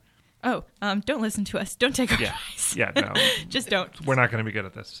 Spencer? Oh, don't listen to us. Don't take our Yeah. advice. Yeah, no. Just don't. We're not going to be good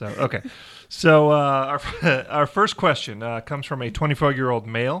at this. So, okay. So our first question comes from a 24-year-old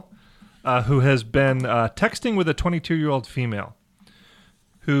male who has been texting with a 22-year-old female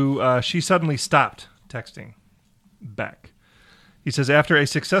who she suddenly stopped texting back. He says, after a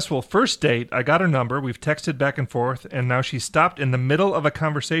successful first date, I got her number, we've texted back and forth, and now she stopped in the middle of a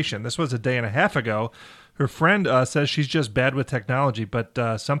conversation. This was a day and a half ago. Her friend says she's just bad with technology, but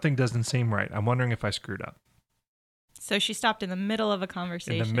something doesn't seem right. I'm wondering if I screwed up. So she stopped in the middle of a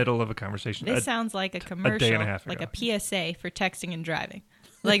conversation. In the middle of a conversation. This sounds like a commercial, day and a half like ago. a PSA for texting and driving.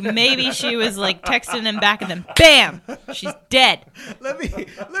 Like maybe she was like texting him back, and then bam, she's dead. Let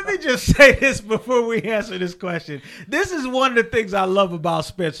me just say this before we answer this question. This is one of the things I love about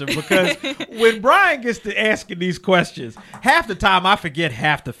Spencer, because when Brian gets to asking these questions, half the time I forget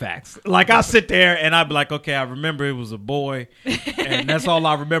half the facts. Like I'll sit there and I'll be like, okay, I remember it was a boy, and that's all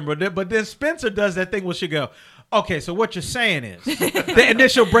I remember. But then Spencer does that thing where she go, okay, so what you're saying is, and then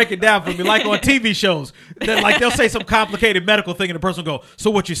she'll break it down for me, like on TV shows. Like they'll say some complicated medical thing, and the person will go,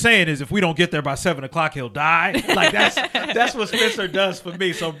 so what you're saying is, if we don't get there by 7 o'clock, he'll die. Like that's what Spencer does for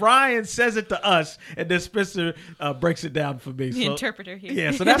me. So Brian says it to us, and then Spencer breaks it down for me. The interpreter here.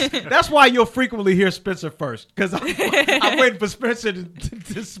 Yeah, so that's why you'll frequently hear Spencer first, because I'm waiting for Spencer to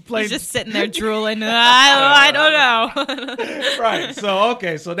explain. He's just sitting there drooling. I don't know. Right. So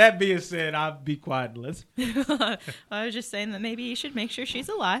okay. So that being said, I'll be quiet and listen. I was just saying that maybe you should make sure she's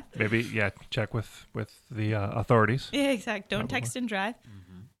alive. Maybe, check with the authorities. Yeah, exactly. Don't text and drive,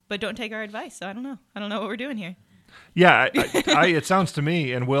 but don't take our advice. So I don't know. I don't know what we're doing here. Yeah, it sounds to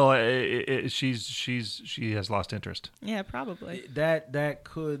me, and Will, she has lost interest. Yeah, probably. That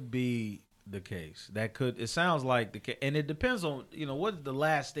could be the case. It sounds like the case, and it depends on what's the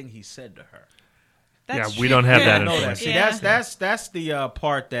last thing he said to her. That's we true. don't have that I know information. that. See, Yeah. that's the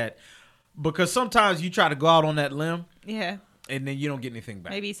part that. Because sometimes you try to go out on that limb, Yeah. and then you don't get anything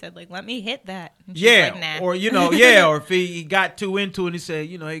back. Maybe he said, like, let me hit that. And she's Yeah, like, nah. or or if he got too into it and he said,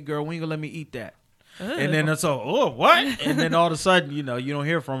 hey girl, when you gonna let me eat that? Ooh. And then it's what? And then all of a sudden, you don't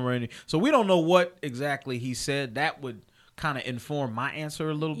hear from her or anything. So we don't know what exactly he said. That would kind of inform my answer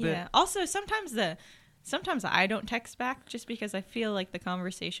a little bit. Yeah. Also, sometimes I don't text back just because I feel like the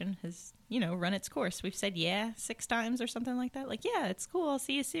conversation has, run its course. We've said 6 times or something like that. Like, yeah, it's cool. I'll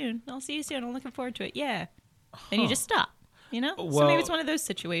see you soon. I'm looking forward to it. Yeah. And you just stop, So Well, maybe it's one of those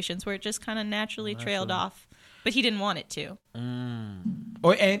situations where it just kind of naturally trailed off, but he didn't want it to.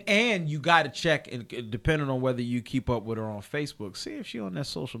 Or and you got to check, and depending on whether you keep up with her on Facebook, see if she's on that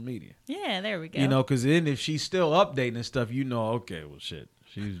social media. Yeah, there we go. Because then if she's still updating and stuff, okay, well, shit.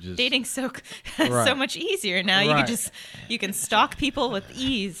 She's just Dating's so Right. much easier now. Right. You can stalk people with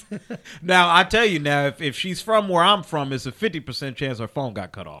ease. Now I tell you now, if she's from where I'm from, it's a 50% chance her phone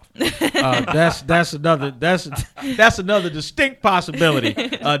got cut off. That's another distinct possibility,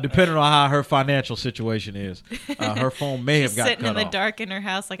 depending on how her financial situation is. Her phone may have got cut off. Sitting in the dark in her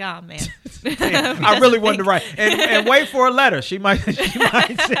house, like, oh man. I really wanted to write and wait for a letter. She might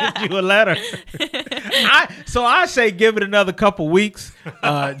send you a letter. I say give it another couple weeks.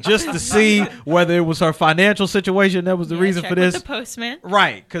 Just to see whether it was her financial situation that was the reason check for this. With the postman.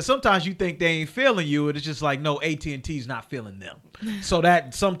 Right, because sometimes you think they ain't feeling you, and it's just like, no, AT&T's not feeling them. So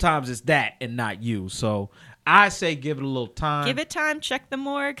that sometimes it's that and not you. So I say give it a little time. Give it time. Check the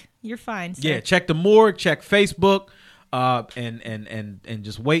morgue. You're fine. Sir. Yeah, check the morgue, check Facebook, and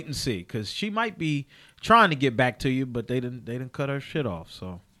just wait and see, because she might be trying to get back to you, but they didn't cut her shit off.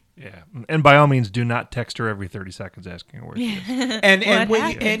 So. Yeah, and by all means, do not text her every 30 seconds asking her where she is.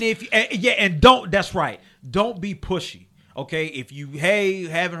 And don't. That's right. Don't be pushy. Okay, if you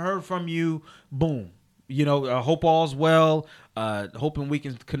haven't heard from you, boom. Hope all's well. Hoping we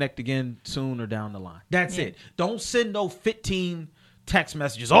can connect again soon or down the line. That's it. Don't send no 15 text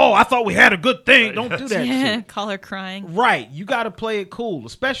messages. Oh, I thought we had a good thing. Don't do that shit. Call her crying. Right. You got to play it cool,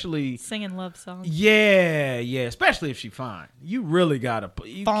 especially singing love songs. Yeah. Especially if she fine. You really got to.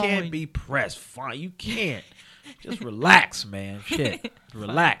 You Fine. can't be pressed. Fine. You can't. Just relax, man. Shit.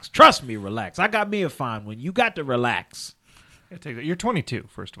 Relax. Trust me, relax. I got me a fine one. You got to relax. You're 22,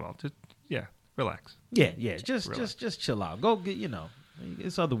 first of all. Just, relax. Yeah. Just chill out. Go get,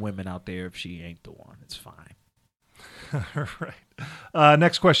 there's other women out there if she ain't the one. It's fine. All right.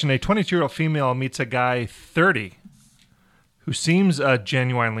 Next question. A 22-year-old female meets a guy 30 who seems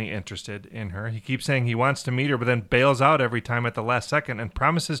genuinely interested in her. He keeps saying he wants to meet her, but then bails out every time at the last second and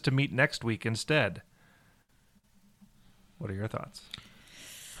promises to meet next week instead. What are your thoughts?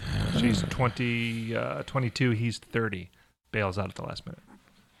 She's 22. He's 30. Bails out at the last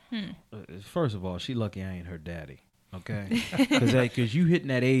minute. First of all, she lucky I ain't her daddy. Okay? Because you hitting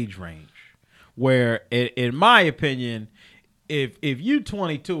that age range where, in my opinion, if you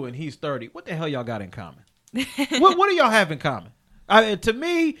 22 and he's 30, what the hell y'all got in common? what do y'all have in common? To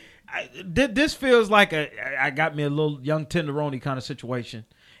me, this feels like I got me a little young tenderoni kind of situation,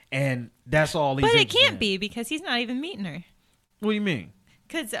 and that's all he's But it interested can't in. be, because he's not even meeting her. What do you mean?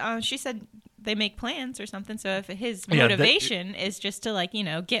 Because she said they make plans or something. So if his motivation is just to like,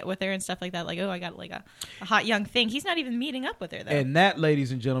 get with her and stuff like that, like, oh, I got like a hot young thing. He's not even meeting up with her though. And that,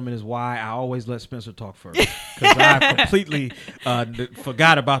 ladies and gentlemen, is why I always let Spencer talk first, because I completely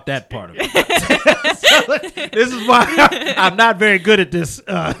forgot about that part of it. So, this is why I'm not very good at this. So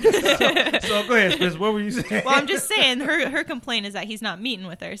go ahead, Spencer. What were you saying? Well, I'm just saying her complaint is that he's not meeting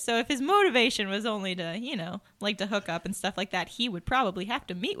with her. So if his motivation was only to, like to hook up and stuff like that, he would probably have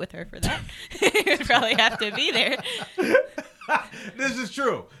to meet with her for that. He would probably have to be there. This is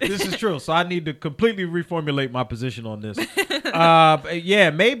true. So I need to completely reformulate my position on this.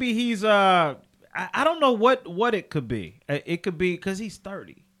 Maybe he's I don't know what it could be. It could be because he's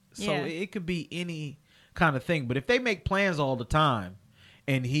 30. So it could be any kind of thing. But if they make plans all the time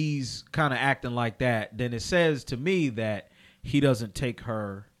and he's kind of acting like that, then it says to me that he doesn't take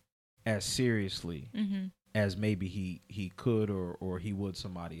her as seriously as maybe he could or he would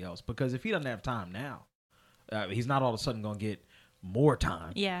somebody else. Because if he doesn't have time now, he's not all of a sudden going to get more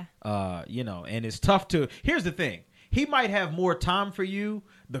time. Yeah. And it's tough to... Here's the thing. He might have more time for you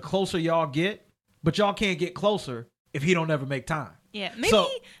the closer y'all get, but y'all can't get closer if he don't ever make time. Yeah, maybe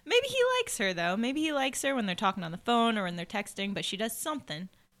he likes her, though. Maybe he likes her when they're talking on the phone or when they're texting, but she does something.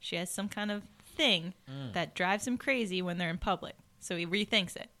 She has some kind of thing that drives him crazy when they're in public, so he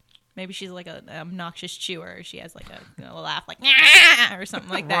rethinks it. Maybe she's like an obnoxious chewer, or she has like a laugh like, nah! Or something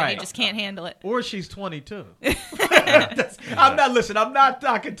like that. Right. He just can't handle it. Or she's 22. I'm not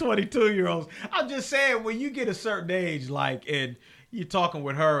talking 22-year-olds. I'm just saying when you get a certain age, like, and you're talking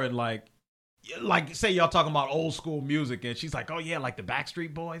with her and like say y'all talking about old school music and she's like, oh yeah, like the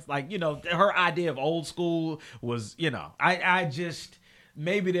Backstreet Boys. Like, her idea of old school was, I just,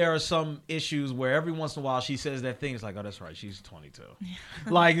 maybe there are some issues where every once in a while she says that thing. It's like, oh, that's right. She's 22.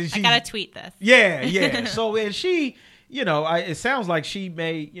 Like, I gotta tweet this. Yeah. So, and she, it sounds like she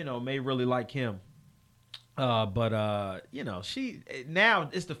may really like him. She now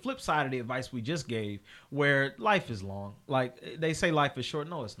it's the flip side of the advice we just gave, where life is long. Like they say, life is short.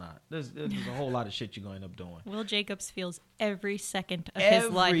 No, it's not. There's a whole lot of shit you're going to end up doing. Will Jacobs feels every second of his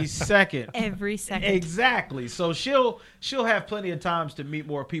life. Every second. Exactly. So she'll have plenty of times to meet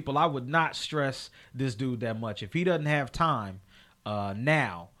more people. I would not stress this dude that much. If he doesn't have time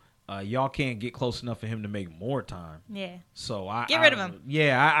now. Y'all can't get close enough for him to make more time. Yeah. So get rid of him.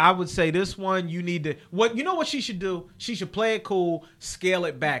 Yeah, I would say this one you need to. What she should do? She should play it cool, scale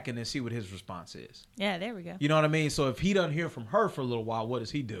it back, and then see what his response is. Yeah, there we go. You know what I mean? So if he doesn't hear from her for a little while, what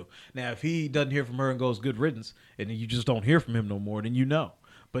does he do? Now, if he doesn't hear from her and goes good riddance, and then you just don't hear from him no more, then you know.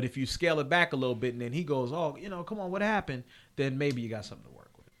 But if you scale it back a little bit, and then he goes, oh, come on, what happened? Then maybe you got something to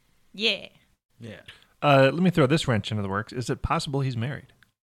work with. Yeah. Yeah. Let me throw this wrench into the works. Is it possible he's married?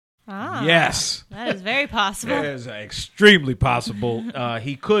 Ah, yes. That is very possible. That is extremely possible.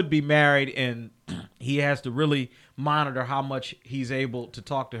 He could be married, and he has to really monitor how much he's able to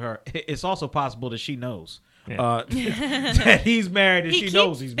talk to her. It's also possible that she knows. Yeah. That he's married and she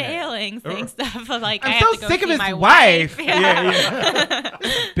knows he's failing married. Stuff like I'm I so have to go sick see of his my wife. Yeah.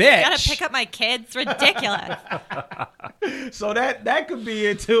 Bitch. Gotta pick up my kids. Ridiculous. So that could be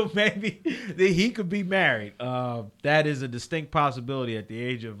it too. Maybe that he could be married. That is a distinct possibility at the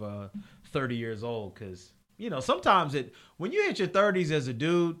age of 30 years old. Because sometimes when you hit your 30s as a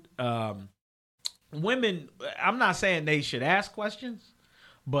dude, women. I'm not saying they should ask questions.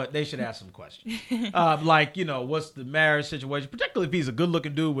 But they should ask some questions. What's the marriage situation? Particularly if he's a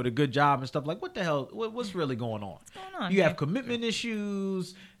good-looking dude with a good job and stuff. Like, what the hell? What's really going on? What's going on? You have commitment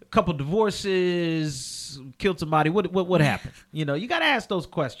issues, a couple divorces, killed somebody. What happened? You got to ask those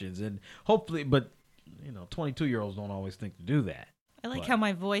questions. And hopefully, but, 22-year-olds don't always think to do that. I like how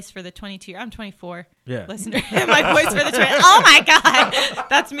my voice for the 22 I'm 24. Yeah. Listener. My voice for the 20. Oh my God.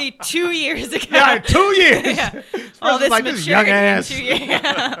 That's me 2 years ago. Yeah, 2 years. Yeah. All this like this young ass.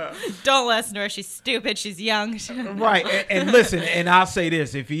 Yeah. Don't listen to her. She's stupid. She's young. Right. And listen, and I'll say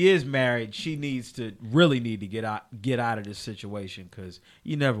this. If he is married, she needs to get out of this situation, because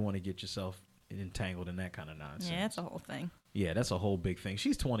you never want to get yourself entangled in that kind of nonsense. Yeah, that's a whole thing. Yeah, that's a whole big thing.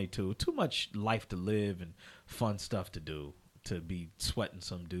 She's 22. Too much life to live and fun stuff to do to be sweating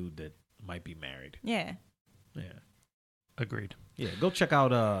some dude that might be married. Yeah. Yeah. Agreed. Yeah, go check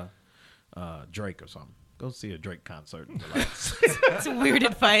out Drake or something. Go see a Drake concert and relax. That's weird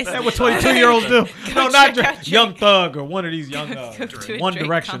advice. That's what 22-year-olds do. No, not Drake. Young Thug or one of these young One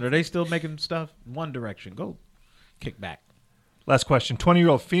Direction. Concert. Are they still making stuff? One Direction. Go kick back. Last question.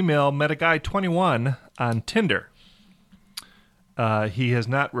 20-year-old female met a guy 21 on Tinder. He has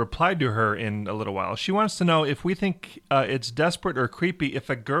not replied to her in a little while. She wants to know if we think it's desperate or creepy if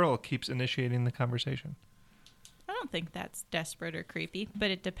a girl keeps initiating the conversation. I don't think that's desperate or creepy,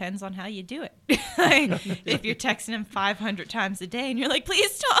 but it depends on how you do it. Like, if you're texting him 500 times a day and you're like,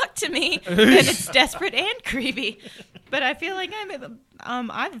 please talk to me, then it's desperate and creepy. But I feel like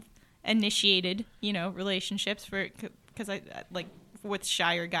I've initiated, relationships because I like with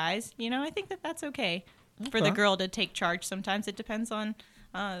shyer guys. I think that's okay for the girl to take charge. Sometimes it depends on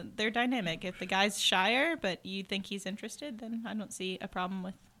their dynamic. If the guy's shyer, but you think he's interested, then I don't see a problem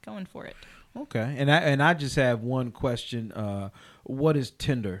with going for it. Okay, and I just have one question. What is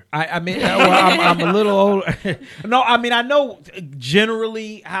Tinder? I'm a little old. No, I know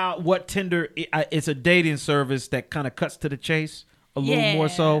generally what Tinder. It's a dating service that kind of cuts to the chase a little more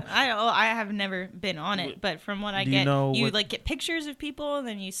so. I have never been on it, but from what I get, get pictures of people and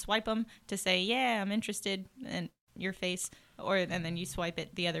then you swipe them to say, yeah, I'm interested in your face, and then you swipe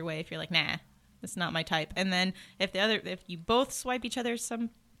it the other way if you're like, nah, that's not my type. And then if you both swipe each other some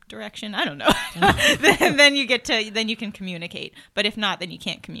direction, I don't know, then you can communicate. But if not, then you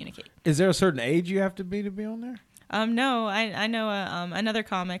can't communicate. Is there a certain age you have to be on there? No, I know another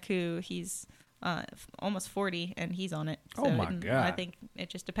comic who he's almost 40 and he's on it. So oh my God. I think it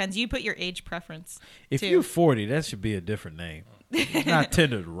just depends. You put your age preference. If you're 40, that should be a different name. It's not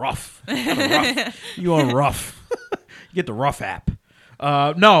Tinder. Rough. You on Rough. You get the Rough app.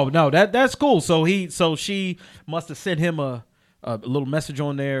 No, that's cool. So she must have sent him a little message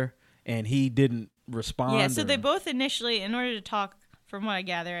on there and he didn't respond. Yeah, so they both initially, in order to talk, from what I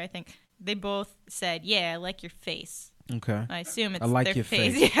gather, I think they both said, yeah, I like your face. Okay. I assume it's I like their your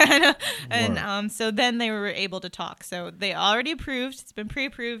face. face. Yeah, I know. And so then they were able to talk. So they already approved. It's been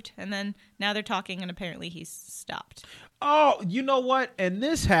pre-approved. And then now they're talking, and apparently he's stopped. Oh, you know what? And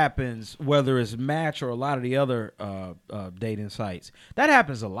this happens whether it's Match or a lot of the other dating sites. That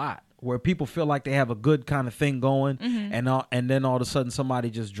happens a lot where people feel like they have a good kind of thing going, and then all of a sudden somebody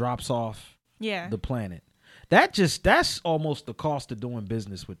just drops off the planet. That's almost the cost of doing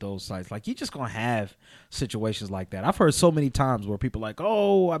business with those sites. Like, you're just going to have situations like that. I've heard so many times where people are like,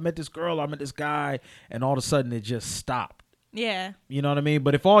 oh, I met this girl, I met this guy, and all of a sudden it just stopped. Yeah. You know what I mean?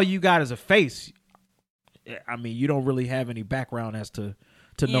 But if all you got is a face, I mean, you don't really have any background as to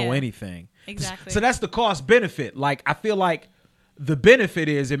know anything. Exactly. So that's the cost benefit. Like, I feel like the benefit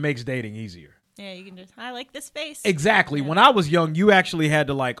is it makes dating easier. Yeah, you can just, I like this face. Exactly. Yeah. When I was young, you actually had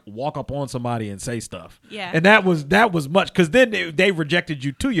to like walk up on somebody and say stuff. Yeah. And that was much, because then they rejected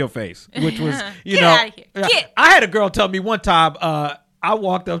you to your face, which was, Get out of here. Get. I had a girl tell me one time, I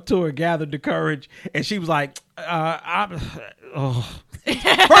walked up to her, gathered the courage, and she was like, First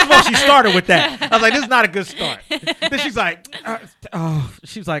of all, she started with that. I was like, this is not a good start. Then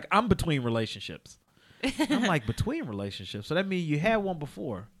she's like, I'm between relationships. I'm like, between relationships? So that means you had one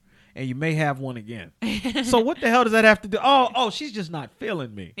before and you may have one again. So what the hell does that have to do? Oh, she's just not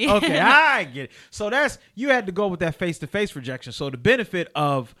feeling me. Okay, I get it. So you had to go with that face-to-face rejection. So the benefit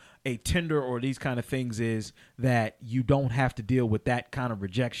of a Tinder or these kind of things is that you don't have to deal with that kind of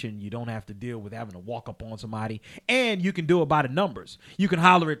rejection. You don't have to deal with having to walk up on somebody, and you can do it by the numbers. You can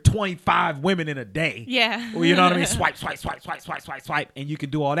holler at 25 women in a day. Yeah. Or, you know what I mean? Swipe, and you can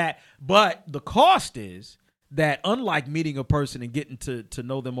do all that. But the cost is that, unlike meeting a person and getting to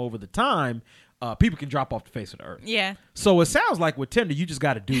know them over the time, people can drop off the face of the earth. Yeah. So it sounds like with Tinder, you just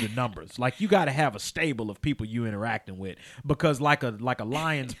got to do the numbers. Like, you got to have a stable of people you interacting with, because like a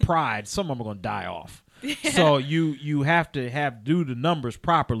lion's pride, some of them are going to die off. Yeah. So you have to do the numbers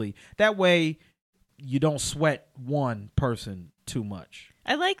properly. That way you don't sweat one person too much.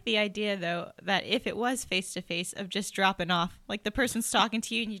 I like the idea, though, that if it was face-to-face, of just dropping off. Like, the person's talking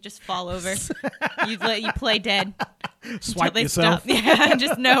to you and you just fall over. you play dead. Swipe yourself. Stop. Yeah,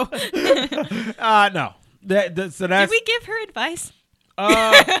 just no. No. So that's, did we give her advice?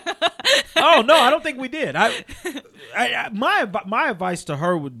 Oh, no, I don't think we did. My advice to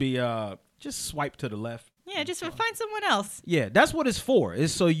her would be just swipe to the left. Yeah, just find someone else. Yeah, that's what it's for.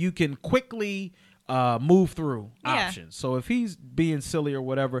 Is so you can quickly move through options. So if he's being silly or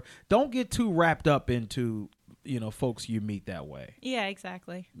whatever, don't get too wrapped up into, folks you meet that way. Yeah,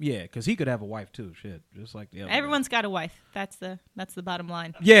 exactly. Yeah, because he could have a wife too. Shit, just like the other. Everyone's got a wife. That's the bottom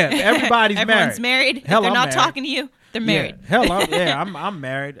line. Yeah, everyone's married. Hell, they're I'm not married. Talking to you. They're married. Yeah. Hell, I'm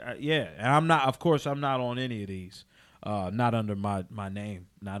married. And I'm not. Of course, I'm not on any of these. Not under my name,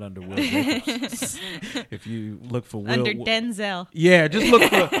 not under Will Jacobs. If you look for Will, under Denzel. Yeah, just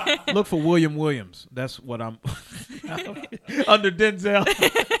look for William Williams. That's what I'm under Denzel.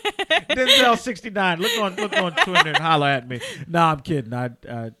 Denzel 69. Look on Twitter and holler at me. No, I'm kidding.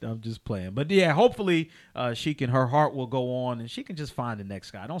 I'm just playing. But yeah, hopefully her heart will go on and she can just find the next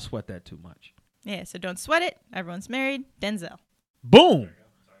guy. Don't sweat that too much. Yeah, so don't sweat it. Everyone's married. Denzel. Boom.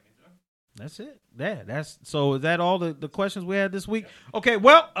 That's it. Yeah, that's so. Is that all the questions we had this week? Okay,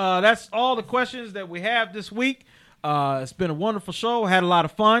 well, that's all the questions that we have this week. It's been a wonderful show. Had a lot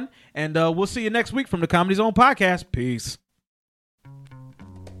of fun, and we'll see you next week from the Comedy Zone podcast. Peace.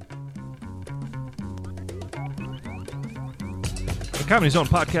 The Comedy Zone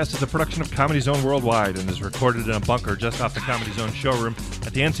podcast is a production of Comedy Zone Worldwide and is recorded in a bunker just off the Comedy Zone showroom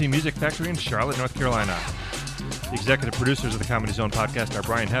at the NC Music Factory in Charlotte, North Carolina. The executive producers of the Comedy Zone podcast are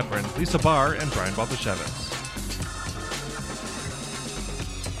Brian Hepburn, Lisa Barr, and Brian Baltashevitz.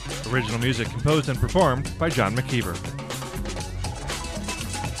 Original music composed and performed by John McKeever.